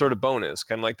there's some sort of bonus,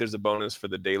 kind of like there's a bonus for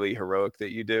the daily heroic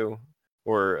that you do,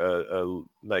 or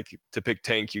like to pick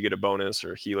tank, you get a bonus,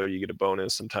 or healer, you get a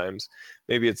bonus sometimes.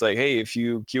 Maybe it's like, hey, if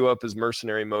you queue up as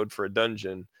mercenary mode for a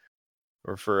dungeon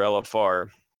or for LFR,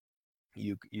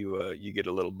 you get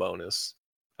a little bonus.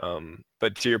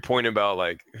 But to your point about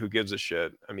like who gives a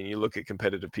shit, I mean, you look at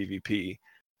competitive PvP.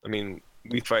 I mean,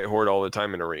 we fight Horde all the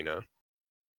time in arena,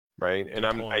 right? And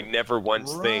I never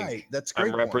once think that's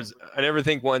great. I never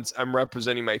think once I'm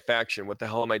representing my faction. What the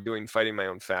hell am I doing fighting my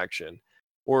own faction?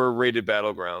 Or rated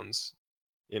battlegrounds,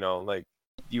 Like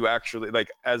you actually,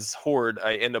 like as Horde,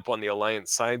 I end up on the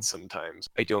Alliance side sometimes.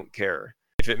 I don't care.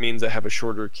 If it means I have a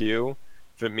shorter queue,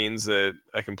 if it means that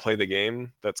I can play the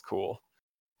game, that's cool.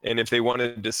 And if they want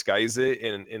to disguise it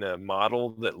in a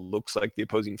model that looks like the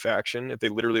opposing faction, if they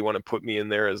literally want to put me in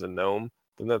there as a gnome,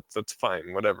 then that's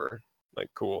fine, whatever. Like,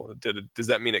 cool. Does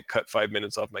that mean it cut 5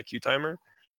 minutes off my queue timer?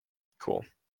 Cool.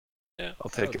 Yeah, I'll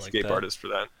take like Escape that. Artist for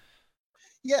that.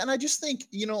 Yeah, and I just think,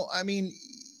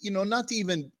 not to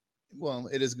even, well,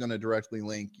 it is going to directly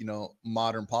link,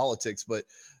 modern politics, but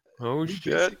Oh, we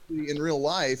shit. basically in real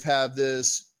life have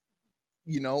this,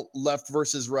 left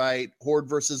versus right, Horde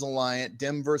versus Alliant,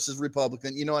 Dem versus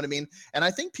Republican, you know what I mean? And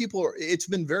I think it's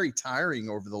been very tiring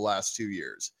over the last 2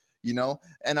 years,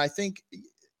 and I think,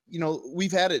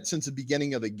 we've had it since the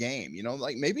beginning of the game,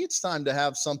 like maybe it's time to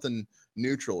have something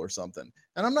neutral or something.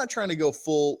 And I'm not trying to go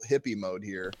full hippie mode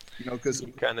here, because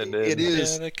Kind of did. it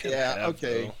is. Yeah, they can Yeah, have,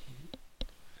 okay.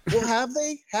 though. Well, have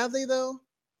they though?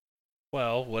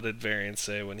 Well, what did Varian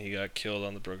say when he got killed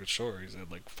on the Broken Shore? He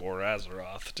said like for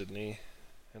Azeroth, didn't he?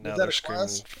 And now Was that they're a screaming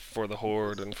class? for the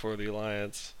Horde and for the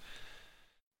Alliance.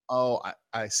 Oh,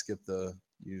 I skip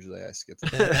usually I skip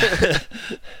the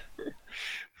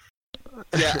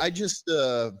yeah, I just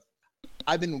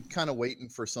I've been kind of waiting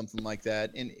for something like that,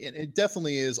 and it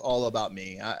definitely is all about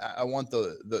me. I want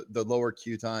the lower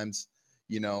queue times,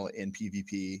 in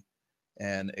PvP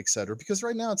and etc. Because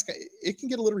right now it can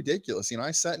get a little ridiculous.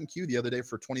 I sat in queue the other day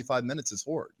for 25 minutes as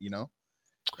Horde,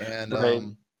 and Right.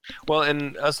 Well,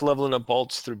 and us leveling up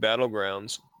alts through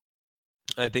Battlegrounds,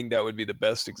 I think that would be the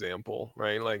best example,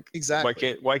 right? Like,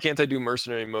 exactly. why can't I do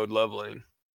mercenary mode leveling?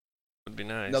 Would be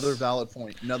nice. Another valid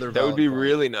point. That would be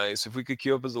really nice if we could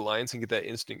queue up as Alliance and get that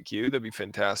instant queue. That'd be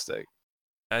fantastic.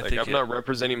 I Like, think I'm not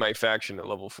representing my faction at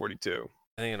level 42.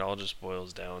 I think it all just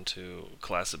boils down to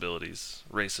class abilities,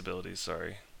 race abilities.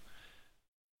 Sorry,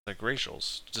 like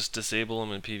racials. Just disable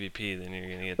them in PvP, then you're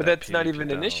gonna get. But that that's not PvP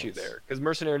even an issue balance. there, because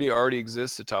mercenary already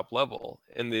exists at top level,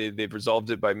 and they've resolved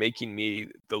it by making me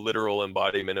the literal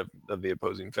embodiment of the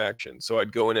opposing faction. So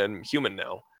I'd go in and I'm human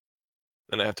now,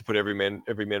 and I have to put every man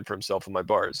for himself in my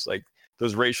bars. Like,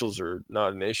 those racials are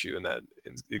not an issue in that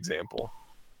example.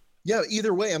 Yeah,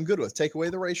 either way, I'm good with. Take away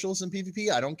the racials in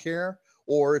PvP. I don't care.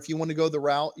 Or if you want to go the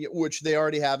route, which they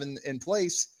already have in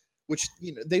place, which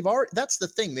they've already. That's the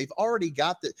thing. They've already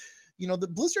got the. The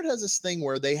Blizzard has this thing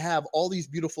where they have all these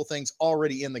beautiful things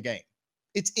already in the game.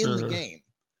 It's in the game.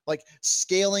 Like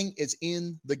scaling is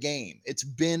in the game. It's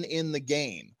been in the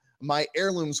game. My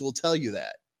heirlooms will tell you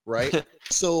that, right?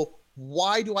 So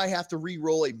why do I have to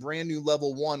re-roll a brand new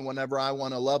level 1 whenever I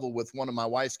want to level with one of my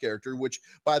wife's character, which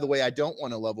by the way, I don't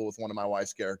want to level with one of my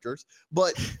wife's characters,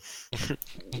 but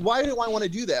why do I want to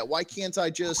do that? Why can't I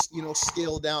just,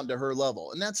 scale down to her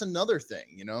level? And that's another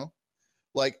thing,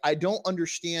 like I don't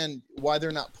understand why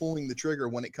they're not pulling the trigger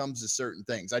when it comes to certain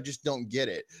things. I just don't get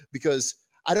it, because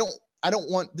I don't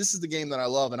want, this is the game that I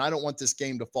love, and I don't want this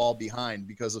game to fall behind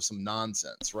because of some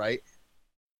nonsense, right?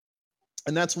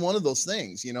 And that's one of those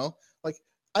things, like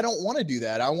I don't want to do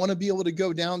that. I want to be able to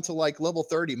go down to like level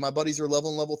 30. My buddies are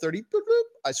level 30. Boop, boop.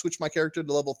 I switch my character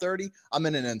to level 30. I'm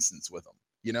in an instance with them,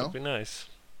 Would be nice.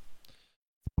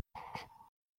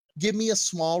 Give me a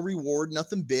small reward,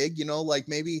 nothing big, like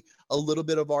maybe a little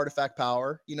bit of artifact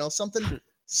power, something.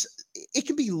 It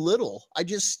can be little. I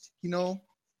just, I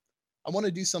want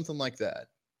to do something like that.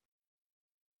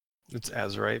 It's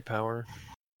Azerite power.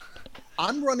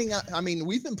 I'm running out. I mean,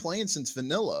 we've been playing since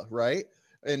vanilla, right?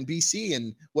 And BC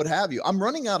and what have you. I'm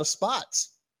running out of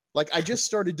spots. Like I just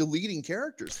started deleting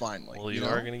characters finally. Well, you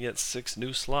are going to get 6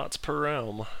 new slots per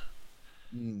realm.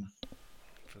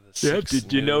 For the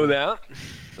did you know that?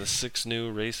 The 6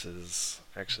 new races.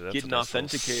 Actually, that's Get a an nice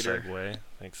authenticator. Segue.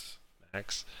 Thanks,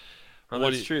 Max. Oh,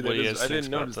 that's true. I didn't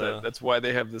notice that. That's why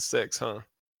they have the 6, huh?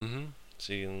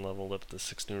 So you can level up the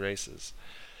 6 new races.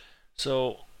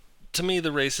 So, to me,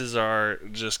 the races are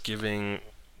just giving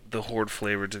the Horde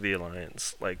flavor to the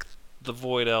Alliance. Like, the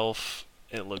Void Elf,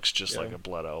 it looks just like a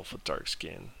Blood Elf with dark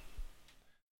skin.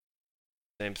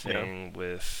 Same thing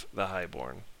with the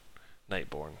Highborn.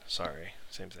 Nightborn, sorry.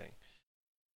 Same thing.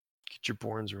 Get your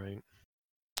Borns right.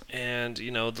 And, the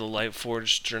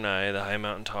Lightforged Draenei, the High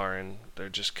Mountain Tauren, they're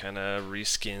just kind of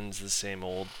reskins the same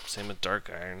with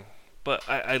Dark Iron. But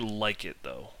I like it,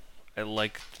 though. I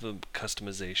like the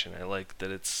customization. I like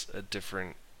that it's a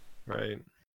different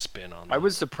spin on them. I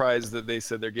was surprised that they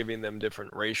said they're giving them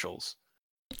different racials.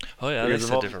 Oh, yeah, they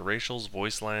said different racials,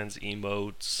 voice lines,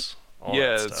 emotes, all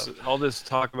that stuff. It's all this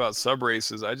talk about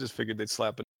sub-races. I just figured they'd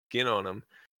slap a skin on them.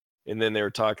 And then they were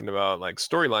talking about like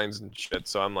storylines and shit.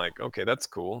 So I'm like, okay, that's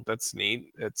cool. That's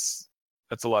neat. That's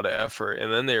a lot of effort.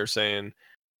 And then they were saying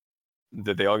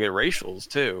that they all get racials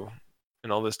too,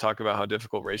 and all this talk about how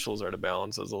difficult racials are to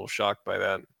balance. I was a little shocked by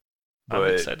that. I'm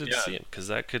But excited to yeah, see it because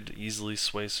that could easily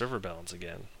sway server balance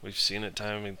again. We've seen it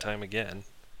time and time again.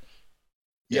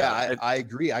 Yeah, I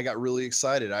agree. I got really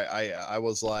excited. I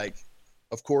was like,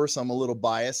 of course, I'm a little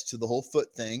biased to the whole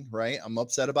foot thing, right? I'm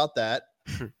upset about that.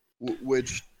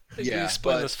 Which, Hey, can you yeah,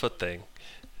 explain but this foot thing?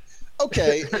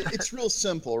 okay, it's real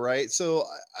simple, right? So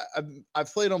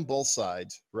I've played on both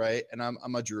sides, right? And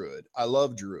I'm a druid. I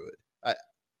love druid.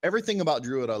 Everything about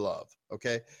druid I love.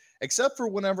 Okay, except for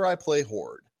whenever I play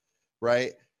horde,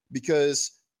 right?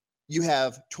 Because you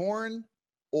have Tauren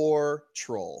or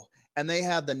troll, and they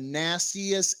have the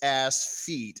nastiest ass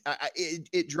feet.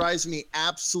 It drives me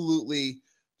absolutely.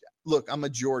 Look, I'm a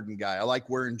Jordan guy. I like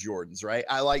wearing Jordans, right?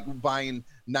 I like buying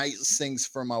nice things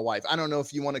for my wife. I don't know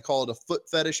if you want to call it a foot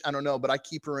fetish. I don't know, but I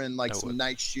keep her in like some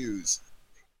nice shoes.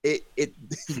 It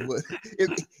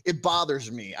it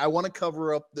bothers me. I want to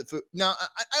cover up the foot. Now,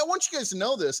 I want you guys to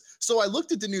know this. So I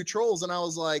looked at the new trolls and I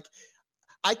was like,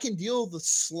 I can deal with the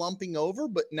slumping over,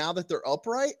 but now that they're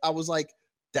upright, I was like,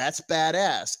 that's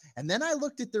badass. And then I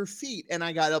looked at their feet and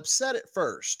I got upset at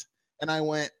first. And I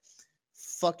went,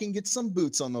 fucking get some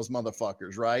boots on those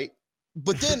motherfuckers, right?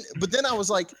 But then I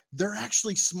was like, they're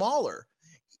actually smaller.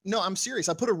 No, I'm serious.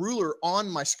 I put a ruler on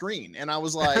my screen and I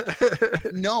was like,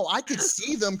 no, I could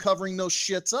see them covering those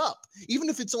shits up. Even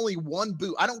if it's only one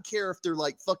boot. I don't care if they're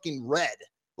like fucking red.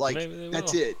 Like,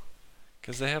 that's it.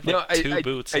 Because they have like two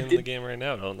boots in the game right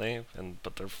now, don't they?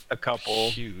 But they're a couple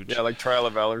huge. Yeah, like Trial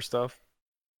of Valor stuff.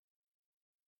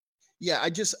 Yeah,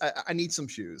 I need some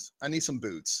shoes. I need some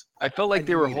boots. I felt like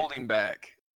they were holding back.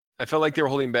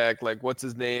 Like, what's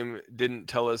his name didn't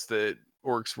tell us that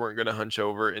orcs weren't going to hunch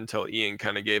over until Ian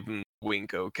kind of gave him the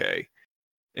wink, okay.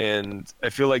 And I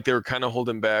feel like they were kind of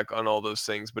holding back on all those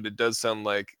things, but it does sound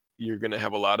like you're going to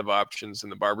have a lot of options in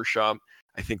the barbershop.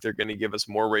 I think they're going to give us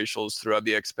more racials throughout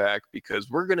the X-Pack because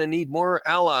we're going to need more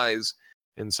allies.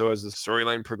 And so as the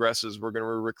storyline progresses, we're going to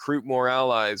recruit more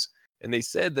allies. And they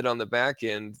said that on the back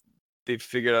end, they've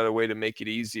figured out a way to make it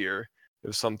easier.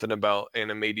 There's something about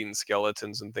animating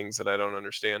skeletons and things that I don't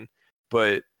understand.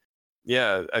 But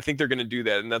yeah, I think they're going to do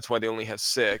that. And that's why they only have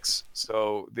 6.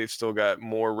 So they've still got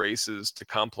more races to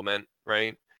complement,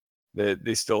 right? That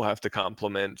they still have to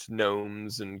complement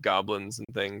gnomes and goblins and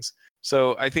things.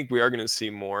 So I think we are going to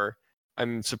see more.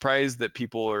 I'm surprised that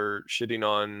people are shitting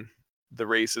on the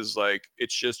races like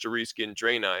it's just a reskin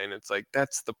Draenei. And it's like,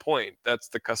 that's the point. That's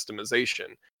the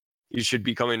customization. You should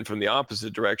be coming from the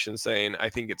opposite direction saying, I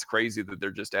think it's crazy that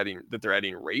they're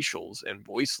adding racials and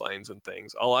voice lines and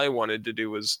things. All I wanted to do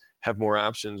was have more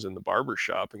options in the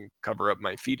barbershop and cover up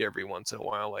my feet every once in a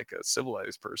while like a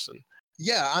civilized person.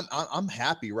 Yeah, I'm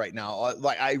happy right now.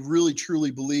 Like, I really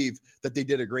truly believe that they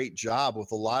did a great job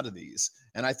with a lot of these,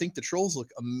 and I think the trolls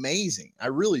look amazing. I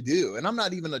really do, and I'm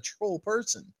not even a troll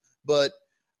person, but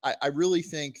I really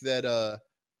think that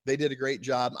they did a great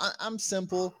job. I'm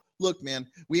simple. Look, man,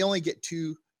 we only get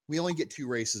two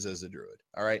races as a druid.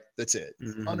 All right, that's it.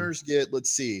 Mm-hmm. Hunters get,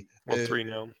 let's see, 3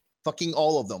 now. Fucking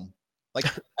all of them. Like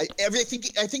I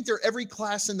think they're every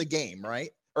class in the game,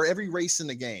 right? Or every race in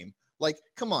the game. Like,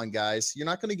 come on, guys, you're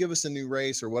not going to give us a new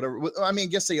race or whatever. I mean, I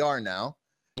guess they are now.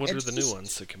 What are the new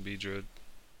ones that can be druid?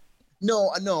 No,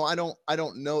 I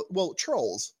don't know. Well,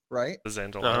 trolls, right? The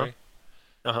Zandalari.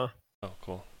 Uh-huh. Oh,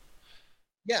 cool.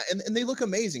 Yeah, and they look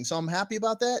amazing. So I'm happy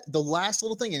about that. The last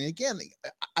little thing, and again,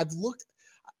 I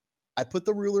put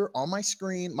the ruler on my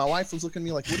screen. My wife was looking at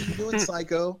me like, what are you doing,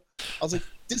 psycho? I was like,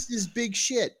 this is big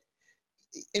shit.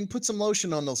 And put some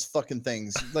lotion on those fucking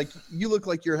things. Like, you look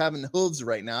like you're having hooves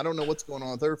right now. I don't know what's going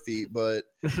on with her feet, but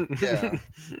yeah.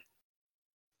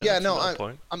 Yeah, no,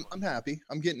 I'm happy.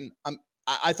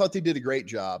 I thought they did a great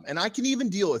job, and I can even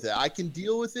deal with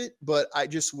it. But I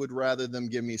just would rather them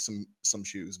give me some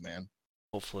shoes, man.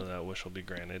 Hopefully that wish will be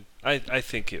granted. I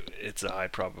think it's a high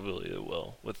probability it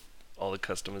will, with all the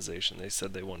customization they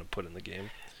said they want to put in the game.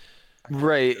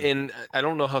 Right, and I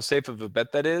don't know how safe of a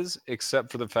bet that is,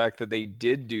 except for the fact that they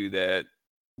did do that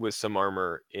with some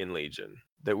armor in Legion.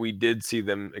 That we did see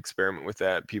them experiment with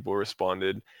that. People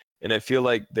responded, and I feel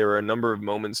like there were a number of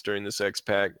moments during this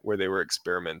X-Pack where they were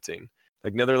experimenting.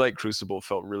 Like Netherlight Crucible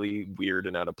felt really weird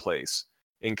and out of place,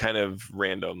 and kind of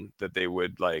random. That they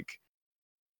would like.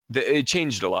 It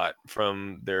changed a lot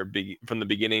from the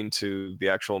beginning to the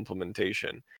actual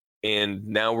implementation. And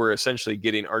now we're essentially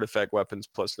getting artifact weapons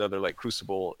plus Netherlight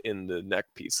Crucible in the neck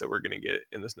piece that we're going to get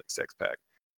in this next X-Pack.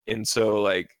 And so,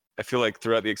 like, I feel like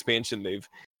throughout the expansion, they've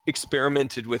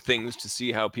experimented with things to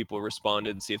see how people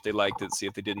responded, see if they liked it, see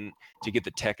if they didn't, to get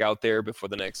the tech out there before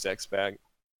the next X-Pack.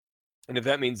 And if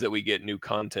that means that we get new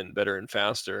content better and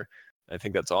faster, I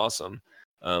think that's awesome.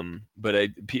 But I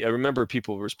remember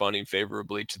people responding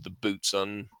favorably to the boots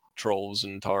on trolls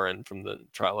and Tauren from the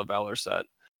Trial of Valor set,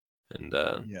 and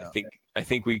Yeah. I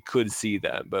think we could see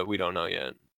that, but we don't know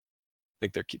yet. I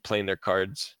think they're playing their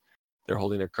cards. They're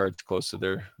holding their cards close to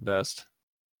their vest.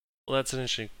 Well, that's an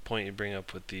interesting point you bring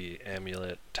up with the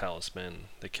amulet talisman.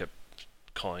 They kept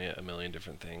calling it a million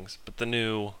different things, but the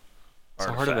new It's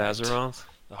the artifact, Heart of Azeroth.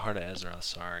 the Heart of Azeroth,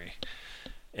 sorry,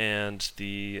 and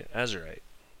the Azerite.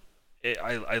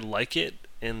 I like it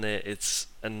in that it's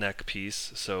a neck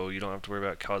piece, so you don't have to worry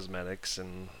about cosmetics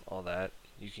and all that.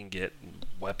 You can get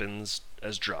weapons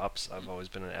as drops. I've always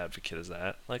been an advocate of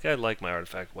that. Like, I like my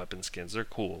artifact weapon skins. They're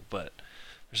cool, but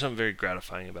there's something very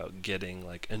gratifying about getting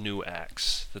like a new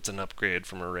axe that's an upgrade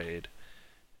from a raid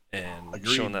and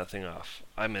Agreed. showing that thing off.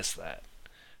 I miss that.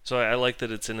 So I like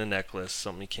that it's in a necklace,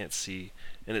 something you can't see,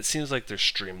 and it seems like they're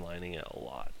streamlining it a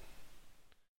lot,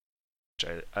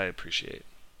 which I appreciate.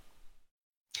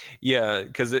 Yeah,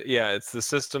 because it's the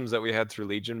systems that we had through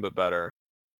Legion, but better.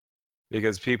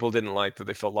 Because people didn't like that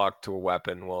they felt locked to a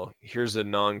weapon. Well, here's a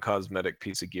non-cosmetic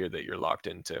piece of gear that you're locked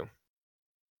into.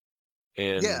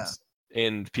 And Yeah.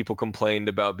 and people complained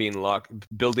about being locked,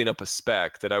 building up a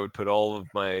spec that I would put all of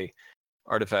my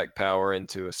artifact power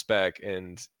into a spec.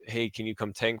 And hey, can you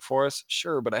come tank for us?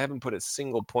 Sure, but I haven't put a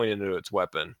single point into its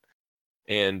weapon.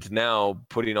 And now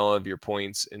putting all of your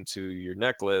points into your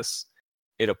necklace,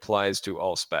 it applies to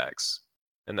all specs,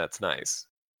 and that's nice.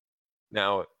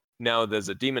 Now as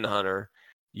a demon hunter,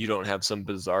 you don't have some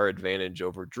bizarre advantage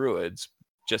over druids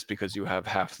just because you have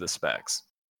half the specs.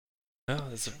 No,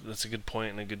 that's a good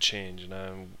point and a good change, and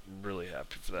I'm really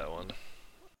happy for that one.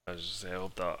 I was just saying, I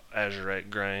hope the Azerite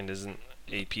grind isn't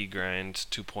AP grind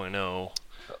 2.0.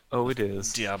 Oh, it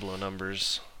is. Diablo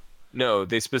numbers. No,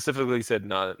 they specifically said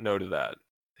no to that.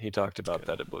 He talked about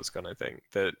that at BlizzCon, I think.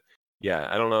 That, yeah,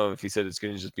 I don't know if he said it's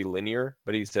going to just be linear,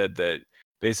 but he said that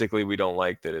basically we don't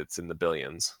like that it's in the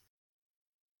billions.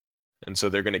 And so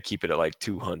they're going to keep it at like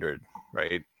 200,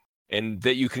 right? And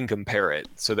that you can compare it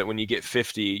so that when you get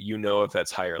 50, you know if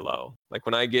that's high or low. Like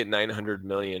when I get 900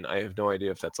 million, I have no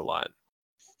idea if that's a lot.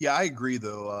 Yeah, I agree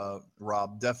though,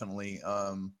 Rob, definitely.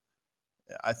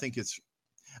 I think it's,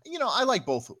 I like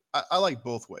both. I like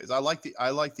both ways. I like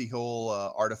the whole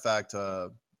artifact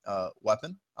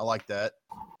weapon. I like that,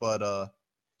 but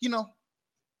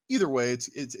either way,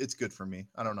 it's good for me.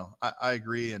 I don't know. I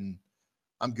agree, and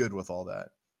I'm good with all that.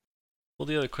 Well,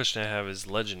 the other question I have is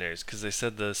legendaries, because they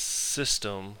said the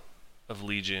system of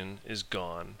Legion is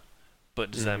gone, but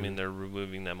does that mean they're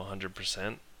removing them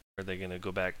 100%? Are they going to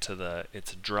go back to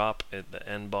it's a drop at the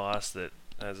end boss that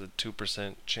has a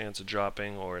 2% chance of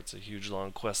dropping, or it's a huge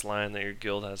long quest line that your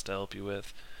guild has to help you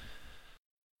with?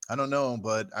 I don't know,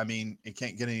 but I mean, it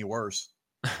can't get any worse.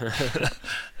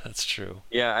 That's true.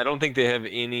 Yeah, I don't think they have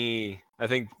any. I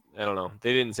don't know.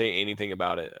 They didn't say anything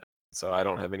about it, so I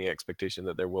don't have any expectation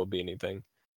that there will be anything.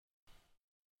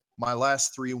 My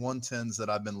last 3 110s that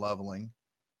I've been leveling,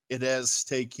 it has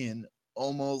taken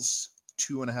almost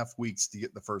 2.5 weeks to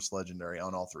get the first legendary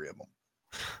on all 3 of them.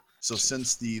 So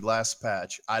since the last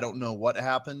patch, I don't know what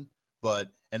happened, but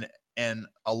and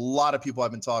a lot of people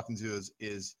I've been talking to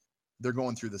is they're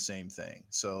going through the same thing.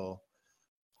 So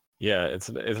yeah, it's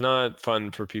not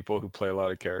fun for people who play a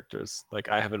lot of characters. Like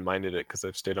I haven't minded it because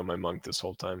I've stayed on my monk this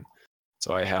whole time,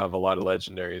 so I have a lot of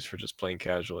legendaries for just playing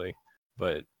casually.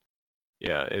 But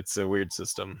yeah, it's a weird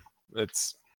system. I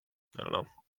don't know.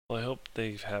 Well, I hope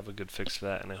they have a good fix for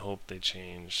that, and I hope they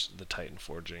change the Titan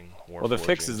forging. Well, the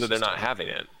fix is that they're not having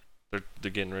it.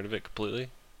 They're getting rid of it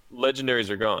completely? Legendaries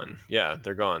are gone. Yeah,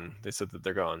 they're gone. They said that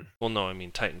they're gone. Well, no, I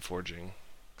mean Titan forging.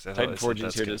 Titan forging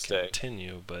is here to stay.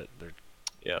 Continue, but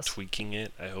they're tweaking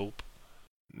it, I hope.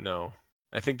 No,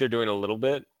 I think they're doing a little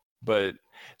bit, but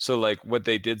so like what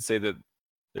they did say that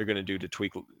they're going to do to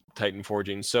tweak Titan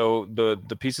forging. So the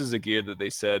pieces of gear that they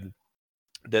said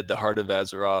that the Heart of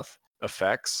Azeroth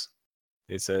affects,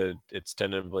 they said it's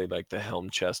tentatively like the helm,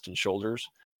 chest, and shoulders.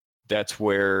 That's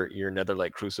where your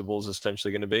Netherlight Crucible is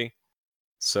essentially going to be.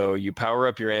 So you power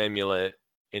up your amulet,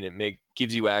 and it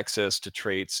gives you access to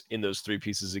traits in those 3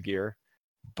 pieces of gear,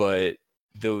 but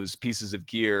those pieces of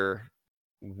gear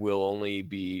will only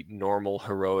be normal,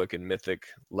 heroic, and mythic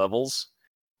levels,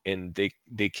 and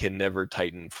they can never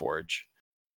Titan forge.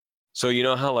 So you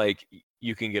know how like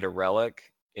you can get a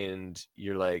relic, and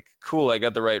you're like, cool, I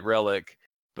got the right relic,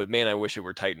 but man, I wish it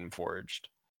were Titan forged.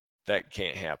 That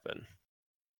can't happen.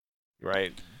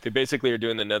 Right? They basically are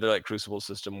doing the Netherlight Crucible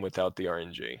system without the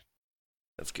RNG.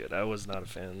 That's good. I was not a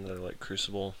fan of Netherlight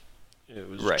Crucible. It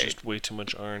was Right. just way too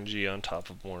much RNG on top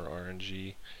of more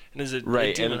RNG. And as a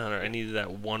Right, Demon and- Hunter, I needed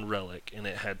that one relic, and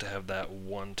it had to have that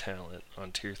one talent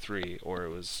on tier 3, or it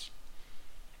was...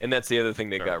 And that's the other thing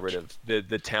they got rid Garbage. of.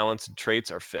 The talents and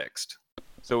traits are fixed.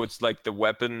 So it's like the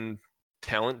weapon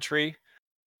talent tree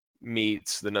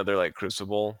meets another like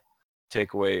Crucible,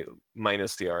 take away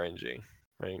minus the RNG,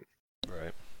 right?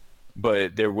 Right.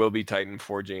 But there will be Titan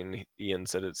forging. Ian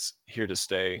said it's here to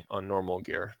stay on normal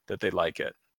gear, that they like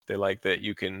it. They like that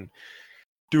you can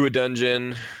do a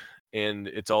dungeon and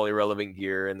it's all irrelevant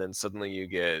gear, and then suddenly you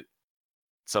get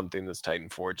something that's Titan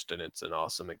forged and it's an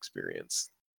awesome experience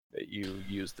that you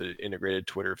use the integrated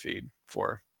Twitter feed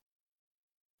for.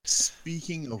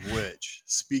 Speaking of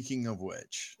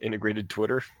which, Integrated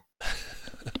Twitter?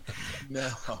 no.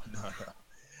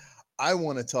 I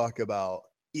want to talk about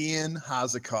Ian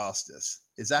Hazakostas.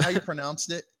 Is that how you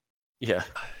pronounced it? Yeah.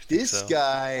 This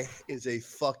guy is a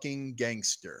fucking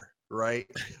gangster, right?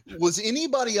 Was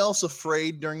anybody else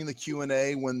afraid during the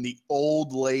Q&A when the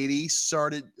old lady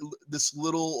started, this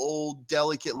little old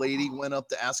delicate lady went up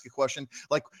to ask a question?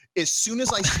 Like, as soon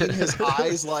as I seen his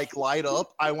eyes like light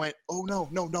up, I went, oh no,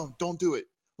 don't do it.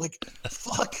 Like,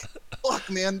 fuck,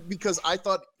 man, because I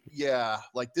thought, yeah,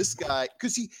 like this guy,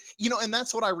 because he, and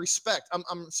that's what I respect. I'm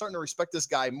starting to respect this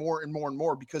guy more and more and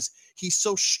more because he's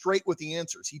so straight with the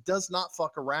answers. He does not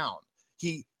fuck around.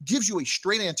 He gives you a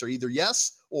straight answer, either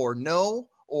yes or no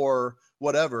or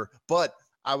whatever. But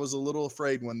I was a little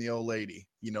afraid when the old lady,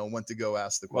 went to go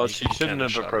ask the Well, question. she shouldn't Kinda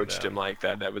have shot it approached down. him like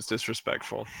that. That was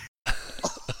disrespectful.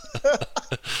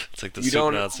 It's like the You soup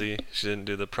don't- Nazi. She didn't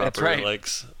do the proper, right. like,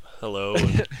 hello,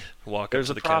 and walk up There's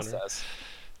to a the process. counter.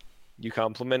 You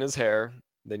compliment his hair,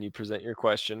 then you present your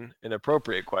question, an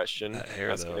appropriate question, That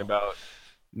hair, asking though. about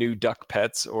new duck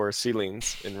pets or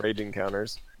ceilings in raid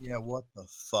encounters. Yeah, what the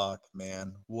fuck,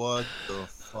 man? What the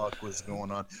fuck was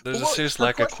going on? There's But a what- serious her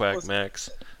lack of question quack, was- Max.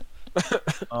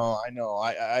 Oh, I know.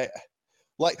 I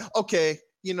like, okay,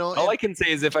 All I can say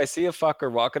is if I see a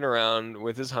fucker walking around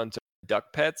with his hunter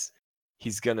duck pets,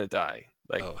 he's gonna die.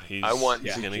 Like Oh, he's, I want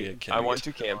he's to gonna ki- get I killed. want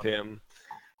to camp him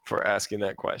for asking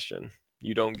that question.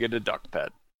 You don't get a duck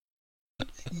pet.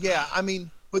 Yeah, I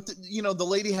mean, but the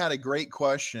lady had a great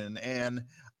question, and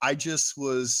I just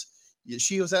was.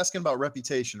 She was asking about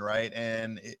reputation, right?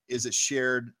 And is it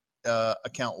shared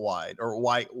account wide, or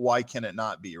why can it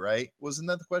not be? Right? Wasn't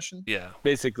that the question? Yeah.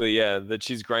 Basically, yeah, that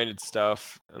she's grinded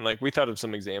stuff, and like we thought of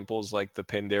some examples, like the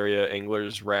Pandaria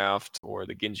Angler's Raft or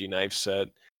the Genji Knife Set.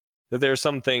 That there are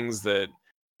some things that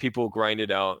people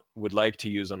grinded out would like to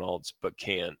use on alts but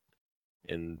can't,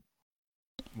 and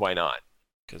why not?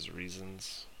 Because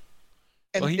reasons.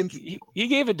 And, Well, and he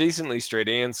gave a decently straight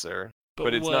answer.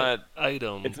 But it's what not-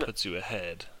 item it's not- puts you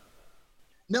ahead?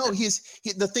 no,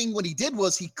 the thing what he did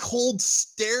was he cold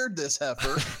stared this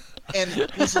heifer, and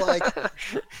was like,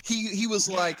 he was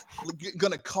like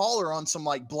gonna call her on some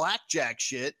like blackjack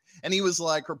shit, and he was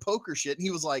like, her poker shit, and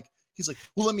he's like,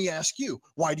 well, let me ask you,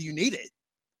 why do you need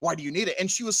it? And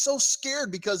she was so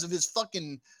scared because of his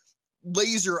fucking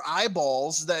laser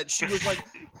eyeballs that she was like,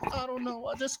 I don't know,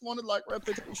 I just wanted like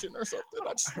reputation or something.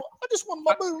 I just wanted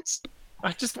my boots.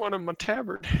 I just wanted my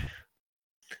tabard.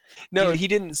 No, he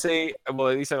didn't say. Well,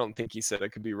 at least I don't think he said. I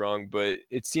could be wrong, but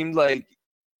it seemed like,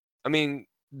 I mean,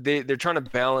 they're trying to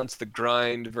balance the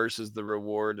grind versus the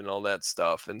reward and all that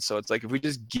stuff. And so it's like, if we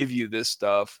just give you this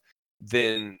stuff,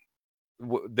 then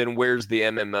where's the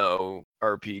MMO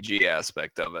RPG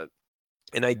aspect of it?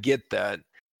 And I get that.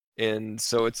 And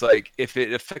so it's like, if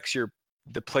it affects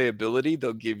the playability,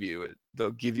 they'll give you it.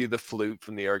 They'll give you the flute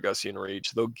from the Argusian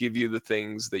Reach. They'll give you the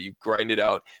things that you grinded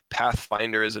out.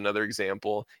 Pathfinder is another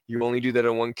example. You only do that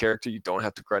on one character. You don't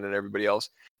have to grind on everybody else.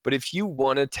 But if you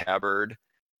want a tabard,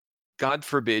 God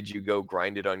forbid you go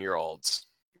grind it on your alts,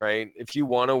 right? If you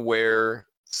want to wear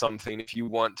something, if you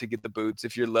want to get the boots,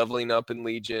 if you're leveling up in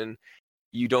Legion,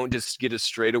 you don't just get a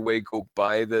straightaway go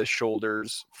buy the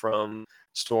shoulders from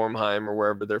Stormheim or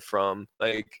wherever they're from.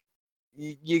 Like,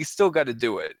 you still got to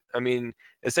do it. I mean,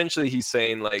 essentially he's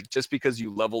saying like, just because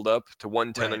you leveled up to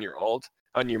 110 Right. on your alt,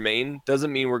 on your main,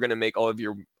 doesn't mean we're going to make all of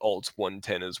your alts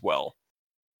 110 as well.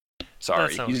 Sorry,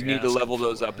 That sounds you like need to asking level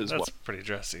those for up it. as That's well. a pretty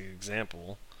drastic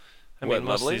example. I What, mean,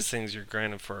 most of leveling? these things you're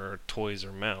grinding for toys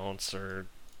or mounts or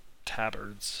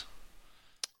tabards.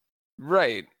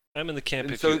 Right. I'm in the camp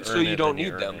And if so- you earn so you it, don't then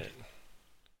need earn them. it.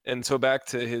 And so back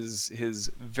to his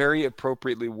very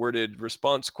appropriately worded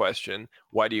response question,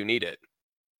 why do you need it?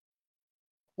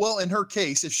 Well, in her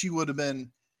case, if she would have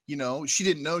been, she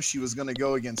didn't know she was going to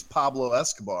go against Pablo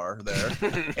Escobar there.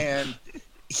 And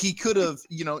he could have,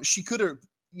 she could have,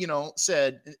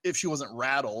 said, if she wasn't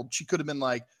rattled, she could have been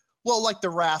like, Well, like the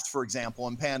Wrath, for example,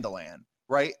 in Pandaland,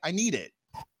 right? I need it.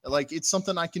 Like, it's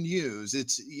something I can use.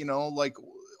 It's, like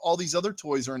all these other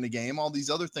toys are in the game. All these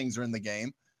other things are in the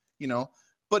game,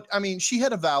 But I mean, she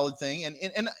had a valid thing,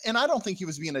 and I don't think he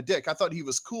was being a dick. I thought he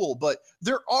was cool, but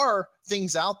there are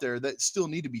things out there that still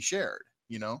need to be shared,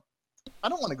 I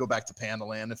don't want to go back to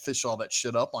Pandaland and fish all that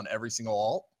shit up on every single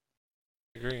alt.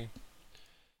 I agree.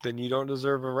 Then you don't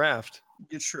deserve a raft.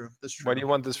 It's true. That's true. Why do you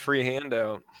want this free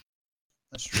handout?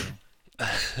 That's true.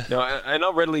 No,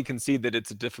 I'll readily concede that it's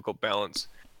a difficult balance.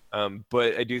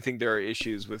 But I do think there are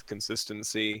issues with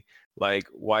consistency. Like,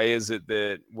 why is it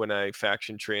that when I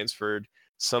faction transferred,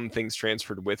 some things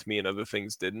transferred with me and other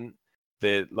things didn't?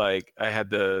 That, like, I had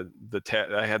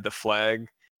the flag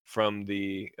from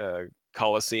the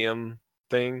Coliseum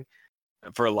thing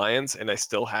for Alliance, and I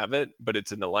still have it, but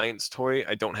it's an Alliance toy.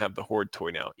 I don't have the Horde toy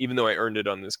now, even though I earned it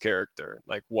on this character.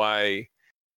 Like, why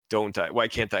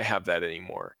can't I have that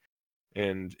anymore?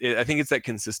 And I think it's that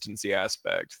consistency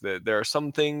aspect, that there are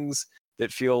some things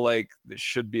that feel like they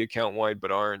should be account wide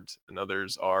but aren't, and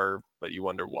others are, but you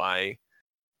wonder why.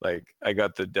 Like, I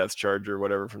got the Death Charge or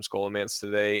whatever from Scholomance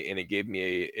today, and it gave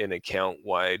me an account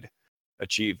wide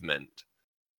achievement.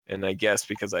 And I guess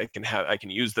because I can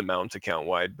use the mount account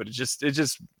wide, but it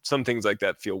just some things like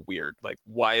that feel weird. Like,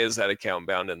 why is that account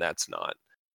bound and that's not?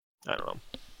 I don't know.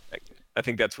 I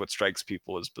think that's what strikes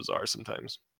people as bizarre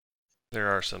sometimes. There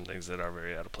are some things that are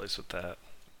very out of place with that.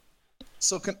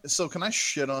 So can I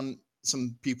shit on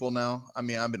some people now? I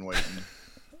mean, I've been waiting.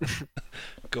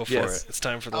 Go for it. It's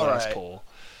time for the last poll.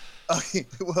 Okay.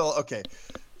 Well, okay.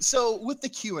 So with the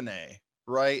Q&A,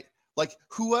 right? Like,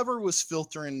 whoever was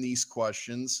filtering these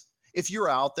questions, if you're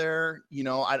out there,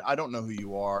 I don't know who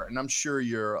you are, and I'm sure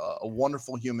you're a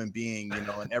wonderful human being, in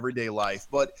everyday life.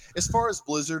 But as far as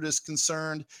Blizzard is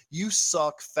concerned, you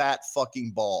suck fat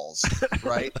fucking balls,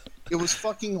 right? It was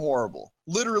fucking horrible.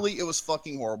 Literally, it was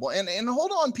fucking horrible. And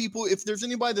hold on, people, if there's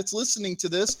anybody that's listening to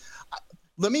this,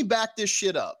 let me back this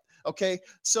shit up. Okay,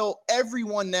 so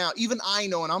everyone now, even I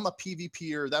know, and I'm a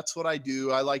PvPer. That's what I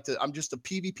do. I'm just a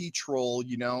PvP troll,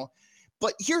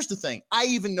 But here's the thing. I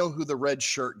even know who the red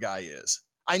shirt guy is.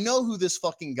 I know who this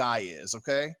fucking guy is,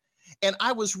 okay? And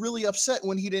I was really upset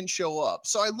when he didn't show up.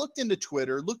 So I looked into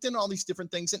Twitter, looked into all these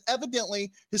different things, and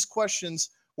evidently his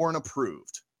questions weren't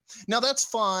approved. Now, that's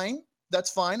fine. That's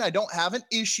fine. I don't have an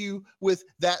issue with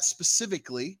that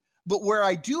specifically. But where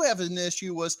I do have an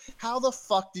issue was, how the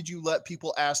fuck did you let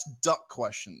people ask duck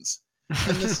questions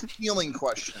and the stealing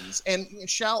questions? And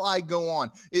shall I go on?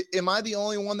 Am I the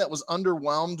only one that was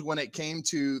underwhelmed when it came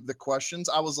to the questions?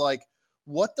 I was like,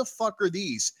 what the fuck are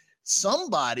these?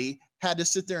 Somebody had to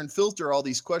sit there and filter all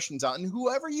these questions out. And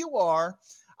whoever you are,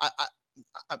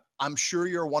 I'm sure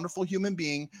you're a wonderful human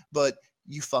being, but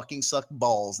you fucking suck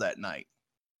balls that night.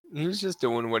 He was just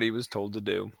doing what he was told to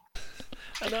do.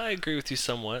 And I agree with you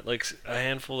somewhat. Like, a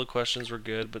handful of questions were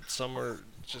good, but some were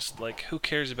just like, who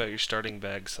cares about your starting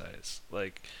bag size?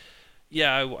 Like,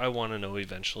 yeah, I want to know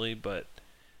eventually, but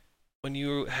when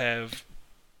you have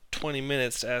 20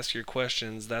 minutes to ask your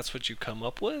questions, that's what you come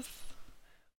up with?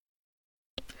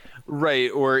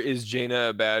 Right, or is Jaina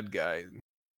a bad guy?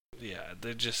 Yeah,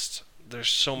 there's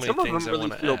so many things I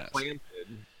want to ask. Planted.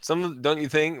 Some, don't you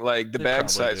think? Like, the bag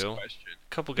size question.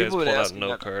 A couple guys pulled out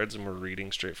note cards and were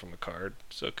reading straight from a card,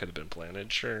 so it could have been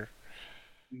planted, sure.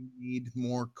 We need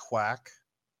more quack.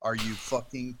 Are you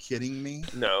fucking kidding me?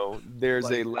 No,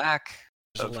 there's a lack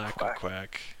of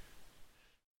quack.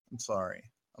 I'm sorry.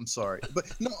 But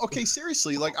no, okay,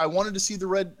 seriously, like, I wanted to see the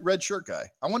red shirt guy.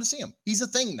 I want to see him. He's a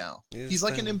thing now. He's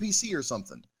like an NPC or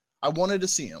something. I wanted to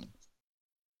see him.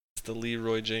 It's the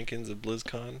Leroy Jenkins of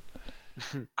BlizzCon.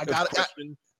 I got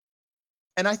it.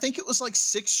 And I think it was like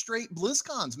 6 straight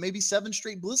BlizzCons, maybe 7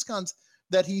 straight BlizzCons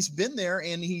that he's been there.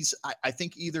 And I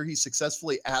think either he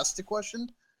successfully asked a question,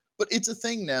 but it's a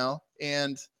thing now.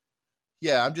 And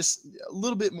yeah, I'm just a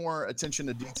little bit more attention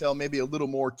to detail, maybe a little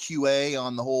more QA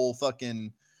on the whole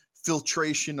fucking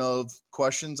filtration of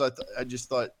questions. I just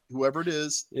thought whoever it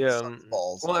is,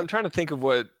 balls. Well, I'm trying to think of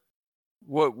what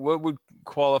would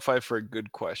qualify for a good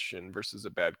question versus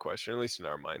a bad question, at least in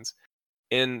our minds.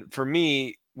 And for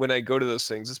me, when I go to those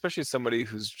things, especially somebody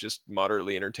who's just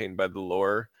moderately entertained by the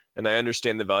lore, and I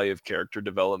understand the value of character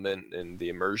development and the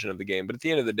immersion of the game, but at the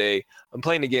end of the day, I'm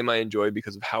playing a game I enjoy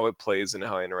because of how it plays and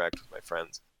how I interact with my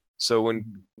friends. So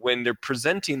when they're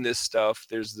presenting this stuff,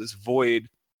 there's this void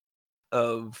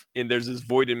in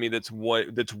me that's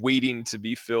waiting to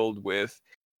be filled with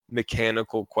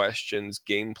mechanical questions,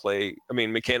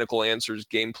 mechanical answers,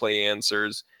 gameplay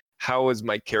answers. How is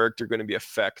my character going to be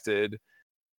affected?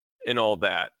 And all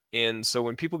that. And so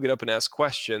when people get up and ask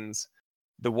questions,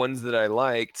 the ones that I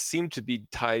liked seemed to be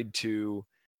tied to,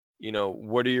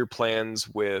 what are your plans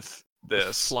with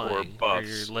this or Flying or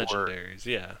your buffs or legendaries.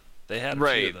 Yeah, they had a few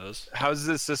right. of those. How does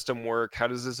this system work? How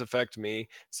does this affect me?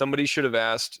 Somebody should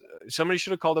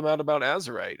have called them out about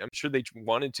Azerite. I'm sure they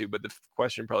wanted to, but the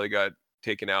question probably got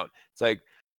taken out. It's like,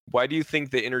 why do you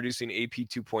think that introducing AP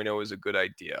 2.0 is a good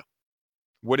idea?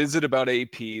 What is it about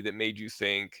AP that made you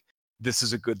think this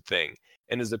is a good thing?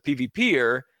 And as a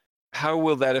PvPer, how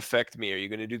will that affect me? Are you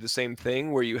going to do the same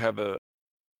thing where you have a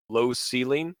low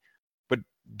ceiling, but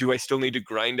do I still need to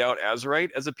grind out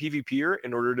Azerite as a PvPer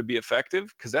in order to be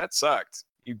effective? Because that sucked.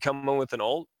 You come on with an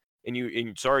ult,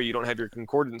 and sorry, you don't have your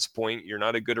concordance point. You're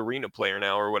not a good arena player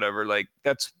now, or whatever. Like,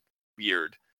 that's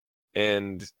weird,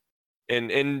 and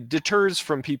deters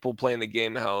from people playing the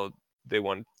game how they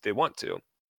want to.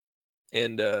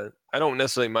 And I don't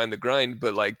necessarily mind the grind,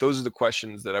 but like those are the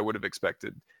questions that I would have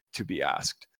expected to be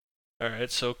asked. All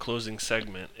right, so closing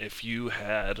segment. If you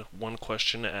had one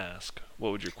question to ask,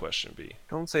 what would your question be?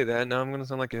 Don't say that. Now I'm going to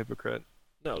sound like a hypocrite.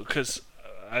 No, because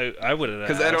I would have asked.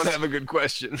 Because I don't have a good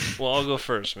question. Well, I'll go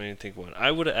first. Maybe think one.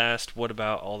 I would have asked, what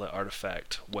about all the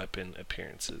artifact weapon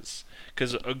appearances?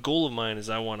 Because a goal of mine is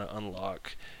I want to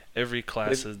unlock every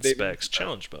class's specs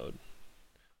challenge mode.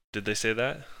 Did they say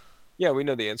that? Yeah, we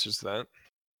know the answers to that.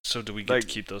 So do we get to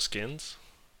keep those skins?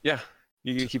 Yeah,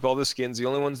 you can keep all the skins. The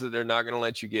only ones that they're not going to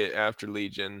let you get after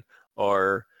Legion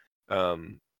are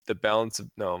the balance of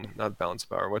not balance of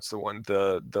power. What's the one?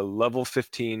 The level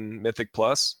 15 Mythic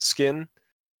Plus skin.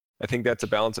 I think that's a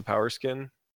balance of power skin.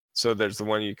 So there's the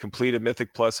one you complete a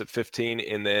Mythic Plus at 15,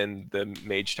 and then the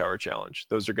Mage Tower challenge.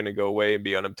 Those are going to go away and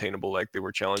be unobtainable like they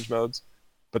were challenge modes.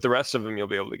 But the rest of them you'll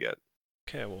be able to get.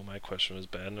 Okay, well, my question was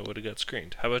bad and it would have got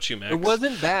screened. How about you, Max? It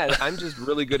wasn't bad. I'm just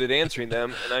really good at answering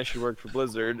them, and I should work for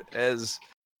Blizzard as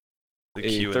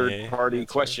a third-party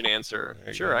question answer.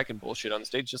 Sure, I can bullshit on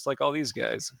stage just like all these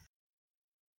guys.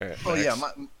 Right, oh, yeah,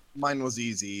 mine was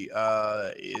easy.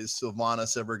 Is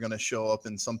Sylvanas ever going to show up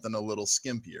in something a little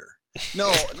skimpier?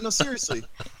 No, seriously.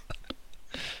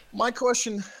 My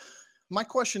question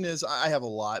is, I have a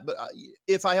lot, but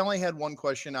if I only had one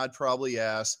question, I'd probably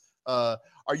ask,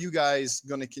 are you guys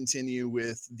going to continue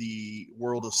with the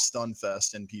World of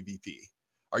Stunfest in PvP?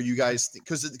 Are you guys,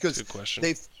 because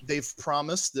they've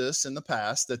promised this in the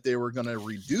past that they were going to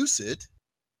reduce it,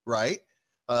 right?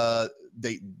 I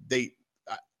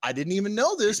didn't even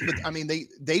know this, but I mean,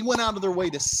 they went out of their way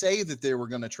to say that they were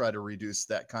going to try to reduce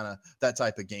that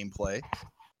type of gameplay,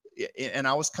 and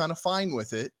I was kind of fine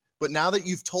with it. But now that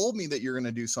you've told me that you're going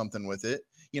to do something with it,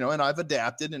 and I've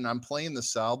adapted and I'm playing the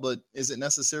style, but is it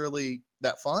necessarily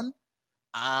that fun?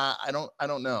 I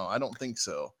don't know. I don't think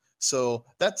so. So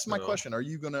that's my question. Are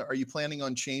you planning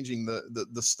on changing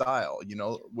the style?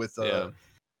 With I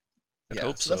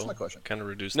hope so. That's my question. Kind of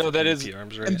reduce the PvP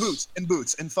arms race. And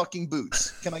boots and fucking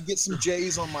boots. Can I get some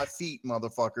J's on my feet,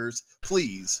 motherfuckers?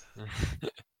 Please.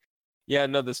 Yeah,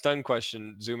 no, the stun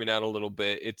question, zooming out a little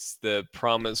bit, it's the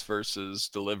promise versus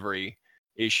delivery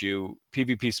issue,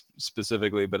 PvP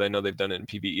specifically, but I know they've done it in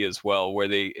PvE as well, where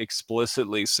they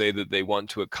explicitly say that they want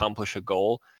to accomplish a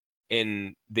goal,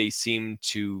 and they seem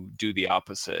to do the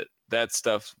opposite. That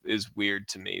stuff is weird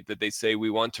to me, that they say we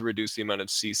want to reduce the amount of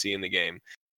CC in the game.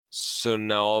 So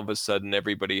now all of a sudden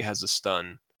everybody has a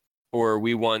stun. Or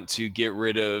we want to get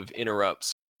rid of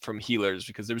interrupts from healers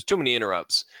because there was too many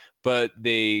interrupts. But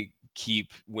they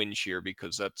keep wind shear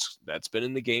because that's been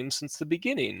in the game since the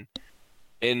beginning.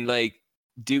 And like,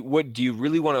 do you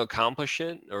really want to accomplish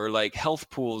it? Or like health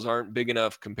pools aren't big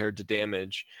enough compared to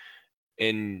damage.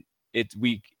 And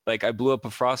I blew up a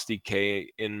Frosty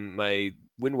K in my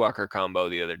Windwalker combo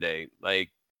the other day. Like,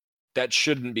 that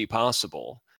shouldn't be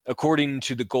possible according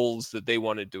to the goals that they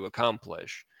wanted to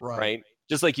accomplish. Right?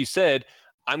 Just like you said,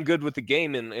 I'm good with the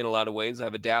game in a lot of ways.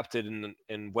 I've adapted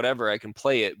and whatever, I can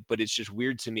play it, but it's just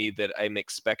weird to me that I'm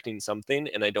expecting something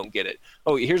and I don't get it.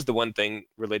 Oh, here's the one thing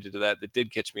related to that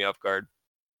did catch me off guard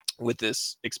with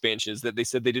this expansion is that they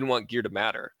said they didn't want gear to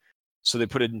matter. So they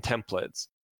put it in templates.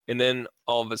 And then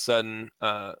all of a sudden,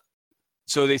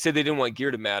 so they said they didn't want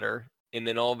gear to matter. And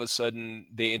then all of a sudden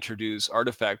they introduce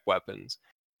artifact weapons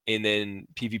and then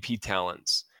PvP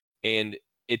talents. And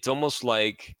it's almost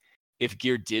like if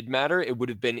gear did matter, it would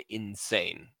have been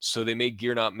insane. So they made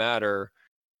gear not matter.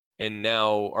 And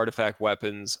now artifact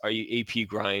weapons, AP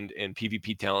grind, and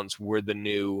PvP talents were the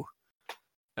new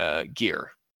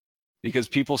gear. Because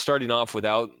people starting off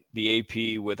without the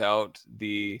AP, without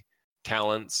the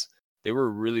talents, they were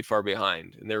really far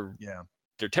behind. And they're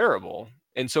terrible.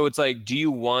 And so it's like, do you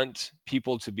want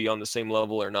people to be on the same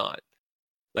level or not?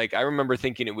 Like, I remember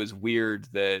thinking it was weird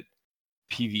that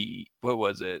what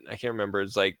was it? I can't remember.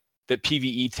 It's like that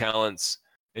PvE talents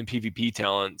and PvP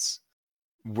talents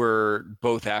were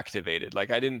both activated.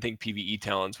 Like I didn't think PvE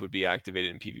talents would be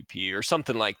activated in PvP or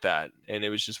something like that. And it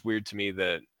was just weird to me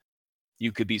that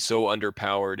you could be so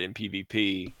underpowered in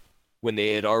PvP when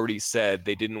they had already said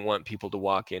they didn't want people to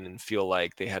walk in and feel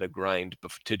like they had a grind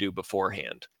to do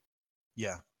beforehand.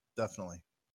 Yeah, definitely.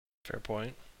 Fair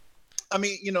point. I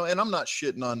mean, you know, and I'm not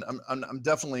shitting on. I'm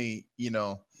definitely, you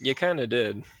know. You kind of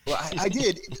did. Well, I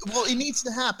did. Well, it needs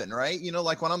to happen, right? You know,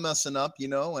 like when I'm messing up, you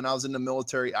know, when I was in the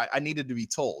military, I needed to be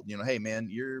told, you know, hey man,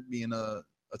 you're being a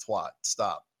twat.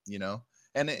 Stop, you know,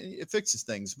 and it fixes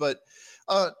things. But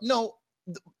no,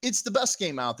 it's the best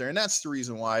game out there, and that's the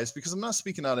reason why. Is because I'm not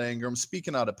speaking out of anger. I'm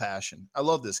speaking out of passion. I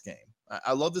love this game.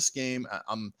 I love this game.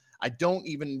 I don't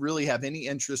even really have any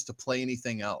interest to play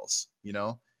anything else, you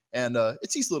know. And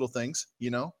it's these little things,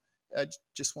 you know. I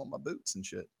just want my boots and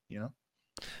shit, you know.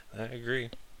 I agree.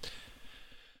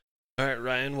 All right,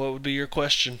 Ryan, what would be your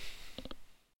question?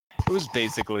 It was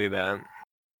basically that.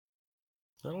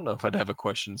 I don't know if I'd have a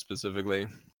question specifically.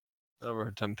 I have a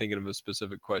hard time thinking of a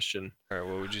specific question. All right,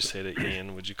 what would you say to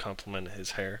Ian? Would you compliment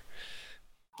his hair?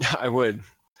 I would.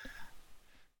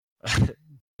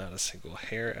 Not a single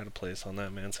hair out of place on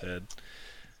that man's head.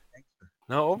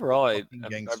 No, overall,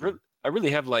 I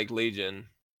really have liked Legion.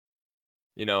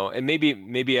 You know, and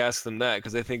maybe ask them that,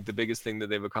 because I think the biggest thing that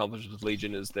they've accomplished with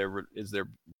Legion is their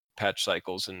patch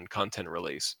cycles and content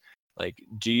release. Like,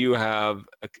 do you have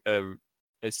a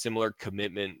similar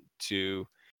commitment to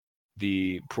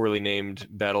the poorly named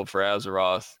Battle for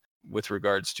Azeroth with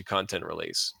regards to content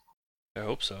release? I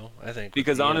hope so. I think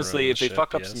because honestly, if they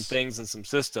fuck up yes. some things and some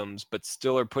systems, but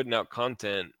still are putting out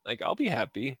content, like I'll be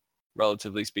happy,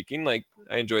 relatively speaking. Like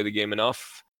I enjoy the game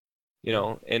enough, you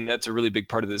know, and that's a really big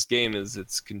part of this game is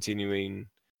it's continually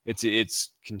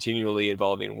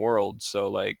evolving world. So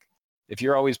like if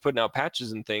you're always putting out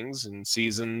patches and things and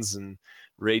seasons and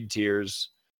raid tiers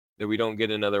that we don't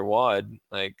get another WOD,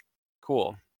 like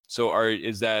cool. So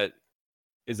is that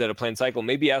a planned cycle?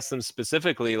 Maybe ask them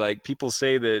specifically, like people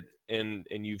say that and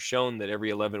you've shown that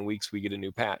every 11 weeks we get a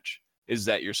new patch. Is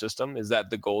that your system? Is that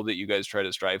the goal that you guys try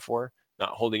to strive for? Not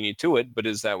holding you to it, but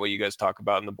is that what you guys talk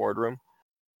about in the boardroom?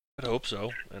 I'd hope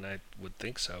so, and I would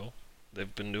think so.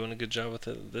 They've been doing a good job with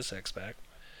this X-Pack.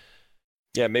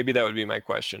 Yeah, maybe that would be my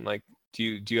question. Like,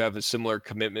 do you have a similar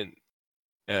commitment?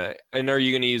 And are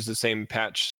you going to use the same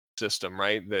patch system,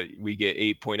 right? That we get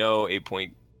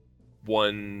 8.0,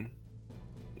 8.1,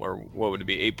 or what would it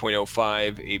be?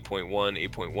 8.05,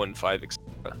 8.1, 8.15,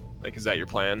 etc. Like, is that your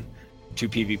plan? 2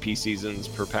 PvP seasons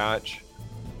per patch?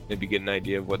 Maybe get an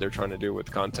idea of what they're trying to do with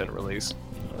content release.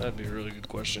 Well, that'd be a really good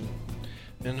question.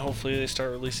 And hopefully they start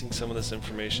releasing some of this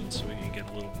information so we can get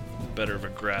a little better of a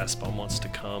grasp on what's to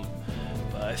come.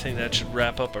 But I think that should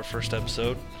wrap up our first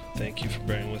episode. Thank you for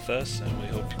bearing with us, and we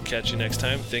hope to catch you next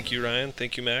time. Thank you, Ryan.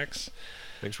 Thank you, Max.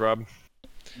 Thanks, Rob.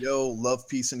 Yo, love,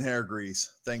 peace, and hair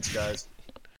grease. Thanks, guys.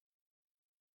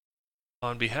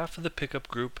 On behalf of the Pickup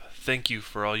Group, thank you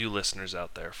for all you listeners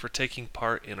out there for taking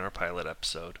part in our pilot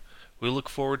episode. We look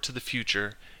forward to the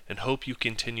future and hope you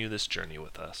continue this journey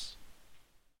with us.